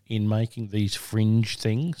doesn't in making these fringe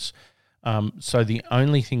things. So the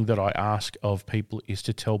only thing that I ask of people is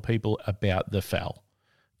to tell people about the FAL.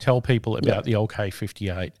 Tell people about the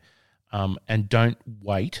LK58, and don't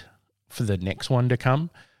wait for the next one to come,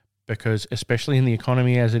 because especially in the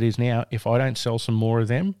economy as it is now, if I don't sell some more of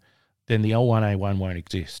them, then the L1A1 won't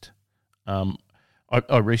exist.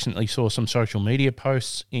 I recently saw some social media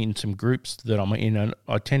posts in some groups that I'm in, and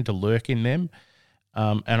I tend to lurk in them.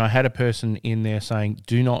 And I had a person in there saying,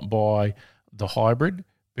 do not buy the hybrid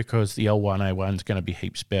because the L1A1 is going to be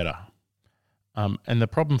heaps better. And the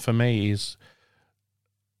problem for me is,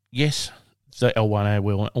 yes, the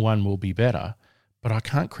L1A1 will be better, but I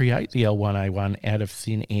can't create the L1A1 out of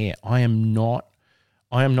thin air. I am not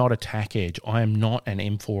a TAC Edge. I am not an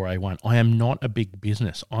M4A1. I am not a big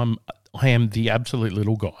business. I am the absolute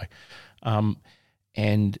little guy.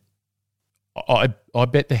 And I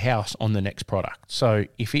bet the house on the next product. So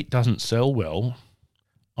if it doesn't sell well,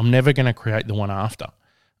 I'm never going to create the one after.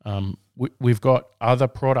 We've got other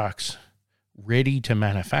products ready to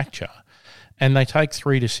manufacture, and they take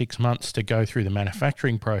 3 to 6 months to go through the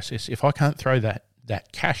manufacturing process. If I can't throw that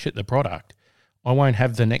cash at the product, I won't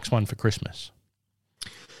have the next one for Christmas.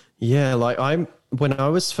 Yeah, like when I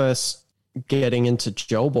was first getting into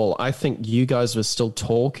gel ball, I think you guys were still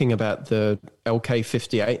talking about the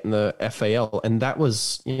LK58 and the FAL, and that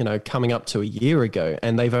was, coming up to a year ago,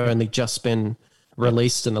 and they've only just been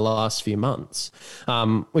released in the last few months,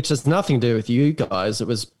 which has nothing to do with you guys. It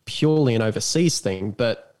was purely an overseas thing,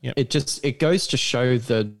 but it goes to show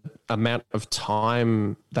the amount of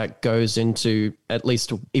time that goes into at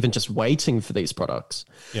least even just waiting for these products.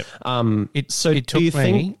 Yep. It took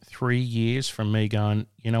me 3 years from me going,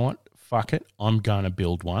 you know what, fuck it, I'm going to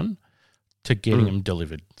build one, to getting them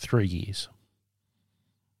delivered. 3 years.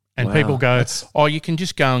 And people go, you can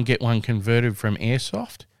just go and get one converted from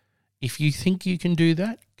Airsoft. If you think you can do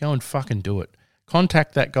that, go and fucking do it.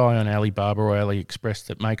 Contact that guy on Alibaba or AliExpress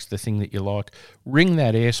that makes the thing that you like. Ring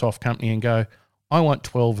that Airsoft company and go, I want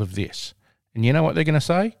 12 of this. And you know what they're going to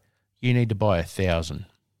say? You need to buy 1,000.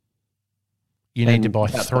 You need to buy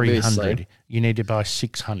 300. You need to buy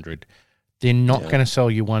 600. They're not going to sell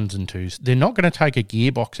you ones and twos. They're not going to take a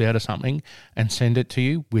gearbox out of something and send it to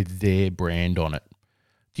you with their brand on it.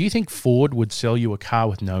 Do you think Ford would sell you a car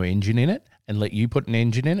with no engine in it and let you put an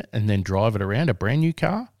engine in it and then drive it around, a brand new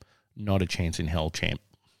car? Not a chance in hell, champ.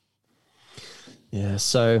 Yeah,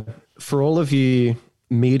 so for all of you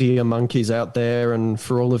media monkeys out there, and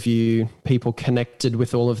for all of you people connected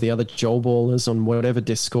with all of the other gel ballers on whatever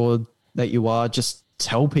Discord that you are, just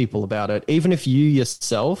tell people about it. Even if you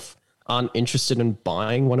yourself aren't interested in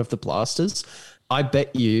buying one of the blasters, I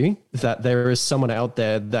bet you that there is someone out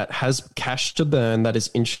there that has cash to burn that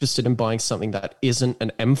is interested in buying something that isn't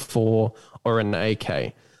an M4 or an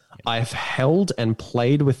AK. I've held and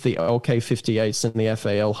played with the LK58s and the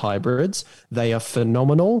FAL hybrids. They are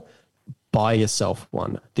phenomenal. Buy yourself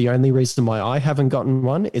one. The only reason why I haven't gotten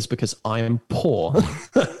one is because I am poor.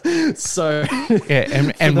 So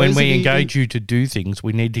yeah, and when we engage you to do things,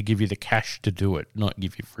 we need to give you the cash to do it, not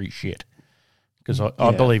give you free shit. Because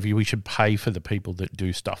I believe we should pay for the people that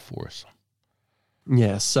do stuff for us.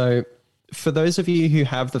 Yeah, so for those of you who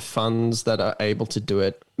have the funds that are able to do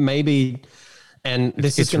it, maybe... And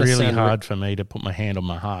this is really hard for me to put my hand on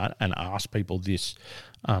my heart and ask people this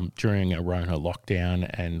during a Rona lockdown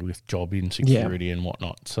and with job insecurity and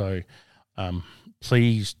whatnot. So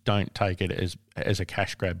please don't take it as a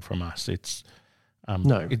cash grab from us. It's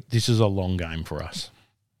this is a long game for us.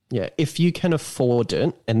 Yeah, if you can afford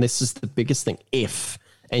it, and this is the biggest thing,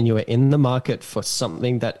 and you are in the market for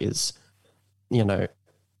something that is,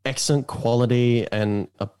 excellent quality and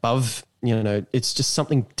above. It's just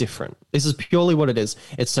something different. This is purely what it is.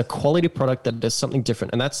 It's a quality product that does something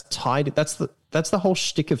different, and that's Tidy. That's the whole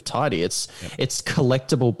shtick of Tidy. It's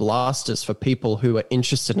collectible blasters for people who are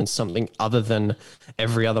interested in something other than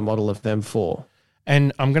every other model of M4.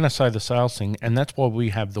 And I'm going to say the sales thing, and that's why we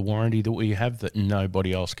have the warranty that we have that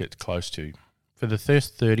nobody else gets close to For the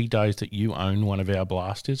first 30 days that you own one of our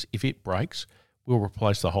blasters, if it breaks, we'll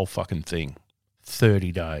replace the whole fucking thing.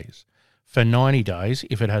 30 days. For 90 days,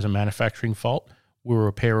 if it has a manufacturing fault, we'll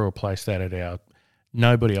repair or replace that at our...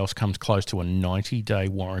 Nobody else comes close to a 90-day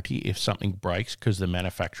warranty if something breaks because the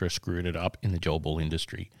manufacturer screwed it up in the gel ball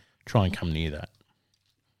industry. Try and come near that.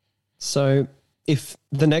 So if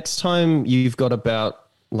the next time you've got about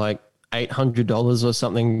like $800 or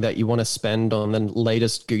something that you want to spend on the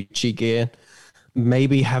latest Gucci gear,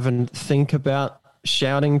 maybe think about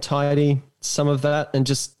shouting tidy some of that and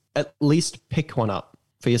just at least pick one up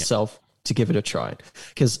for yourself to give it a try.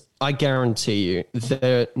 Because I guarantee you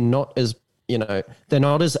they're not as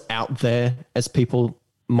out there as people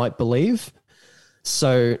might believe.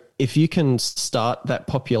 So if you can start that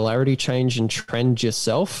popularity change and trend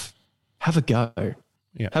yourself, have a go.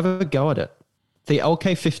 Yeah. Have a go at it. The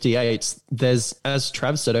LK58s, there's, as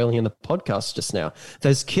Trav said earlier in the podcast just now,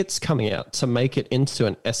 there's kits coming out to make it into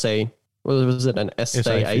an SA, what was it, an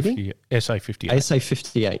SA80?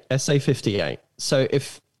 SA58. SA58. So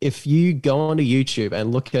if you go onto YouTube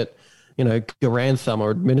and look at, Garand Thumb or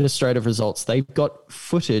administrative results, they've got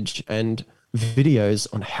footage and videos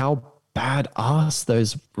on how badass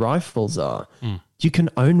those rifles are. You can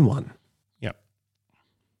own one. Yep.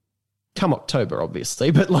 Come October,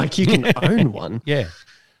 obviously, but like you can own one. Yeah.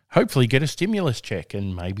 Hopefully get a stimulus check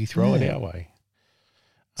and maybe throw it our way.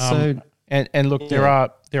 And look, there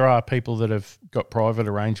are people that have got private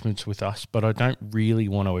arrangements with us, but I don't really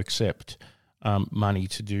want to accept money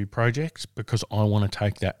to do projects because I want to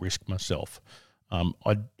take that risk myself.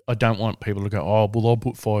 I don't want people to go, oh, well, I'll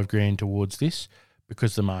put $5,000 towards this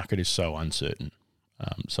because the market is so uncertain.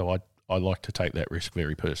 So I like to take that risk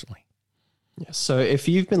very personally. Yeah, so if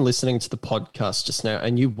you've been listening to the podcast just now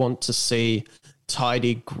and you want to see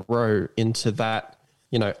Tidy grow into that,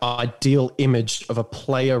 ideal image of a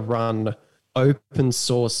player-run open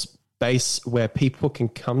source base where people can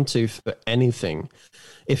come to for anything,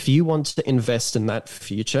 if you want to invest in that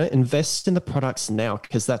future, invest in the products now,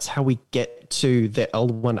 because that's how we get to the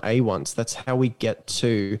L1A1s. That's how we get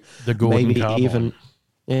to the Gordon maybe Carbine.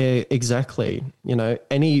 even, exactly.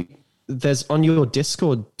 There's on your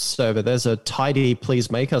Discord server, there's a tidy,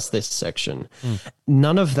 please make us this section.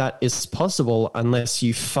 None of that is possible unless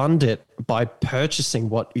you fund it by purchasing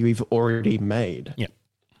what you've already made. Yeah.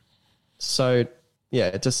 So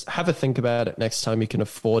just have a think about it next time you can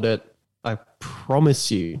afford it. I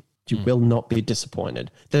promise you will not be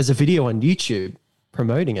disappointed. There's a video on YouTube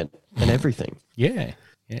promoting it and everything. Yeah.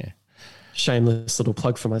 Shameless little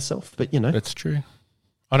plug for myself, but That's true.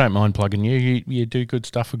 I don't mind plugging you. You do good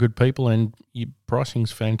stuff for good people and your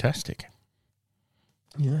pricing's fantastic.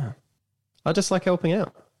 Yeah. I just like helping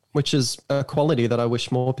out, which is a quality that I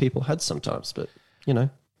wish more people had sometimes, but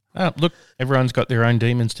Look, everyone's got their own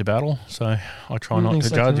demons to battle, so I try not to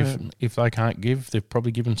judge. Right. If they can't give, they've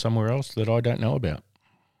probably given somewhere else that I don't know about.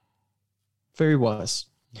 Very wise.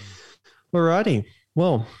 Alrighty.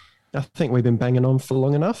 Well, I think we've been banging on for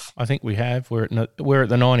long enough. I think we have. We're at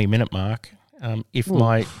the 90-minute mark. If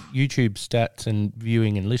my YouTube stats and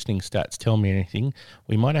viewing and listening stats tell me anything,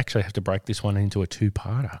 we might actually have to break this one into a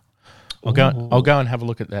two-parter. I'll go and have a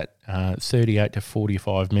look at that 38 to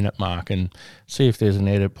 45-minute mark and see if there's an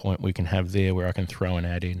edit point we can have there where I can throw an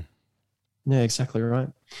ad in. Yeah, exactly right.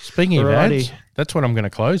 Speaking of ads, that's what I'm going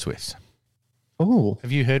to close with. Oh,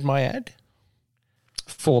 Have you heard my ad?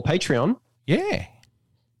 For Patreon? Yeah.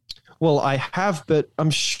 Well, I have, but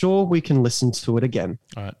I'm sure we can listen to it again.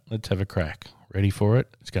 All right, let's have a crack. Ready for it?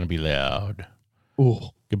 It's going to be loud.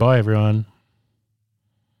 Oh, Goodbye, everyone.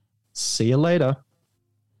 see you later.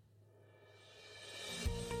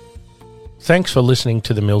 Thanks for listening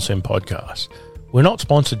to the Milsim podcast. We're not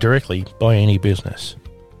sponsored directly by any business.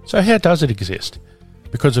 So how does it exist?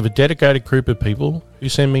 Because of a dedicated group of people who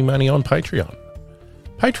send me money on Patreon.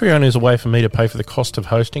 Patreon is a way for me to pay for the cost of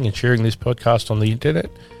hosting and sharing this podcast on the internet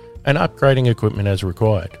and upgrading equipment as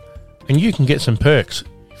required. And you can get some perks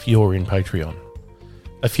if you're in Patreon.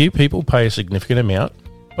 A few people pay a significant amount,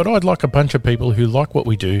 but I'd like a bunch of people who like what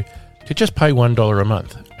we do to just pay $1 a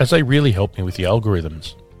month, as they really help me with the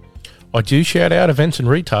algorithms. I do shout out events and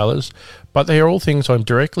retailers, but they are all things I'm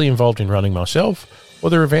directly involved in running myself, or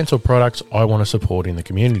they're events or products I want to support in the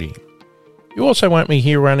community. You also won't me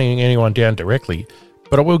here running anyone down directly,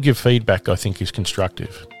 but I will give feedback I think is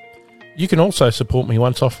constructive. You can also support me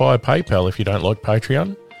once off via PayPal if you don't like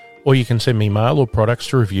Patreon, or you can send me mail or products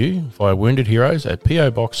to review via Wounded Heroes at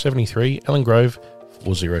PO Box 73, Ellen Grove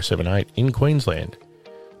 4078 in Queensland.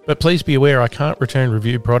 But please be aware I can't return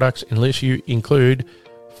review products unless you include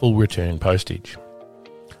full return postage.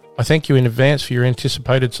 I thank you in advance for your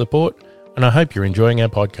anticipated support, and I hope you're enjoying our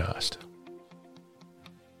podcast.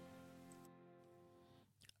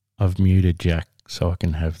 I've muted Jack so I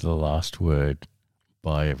can have the last word.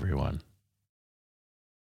 Bye, everyone.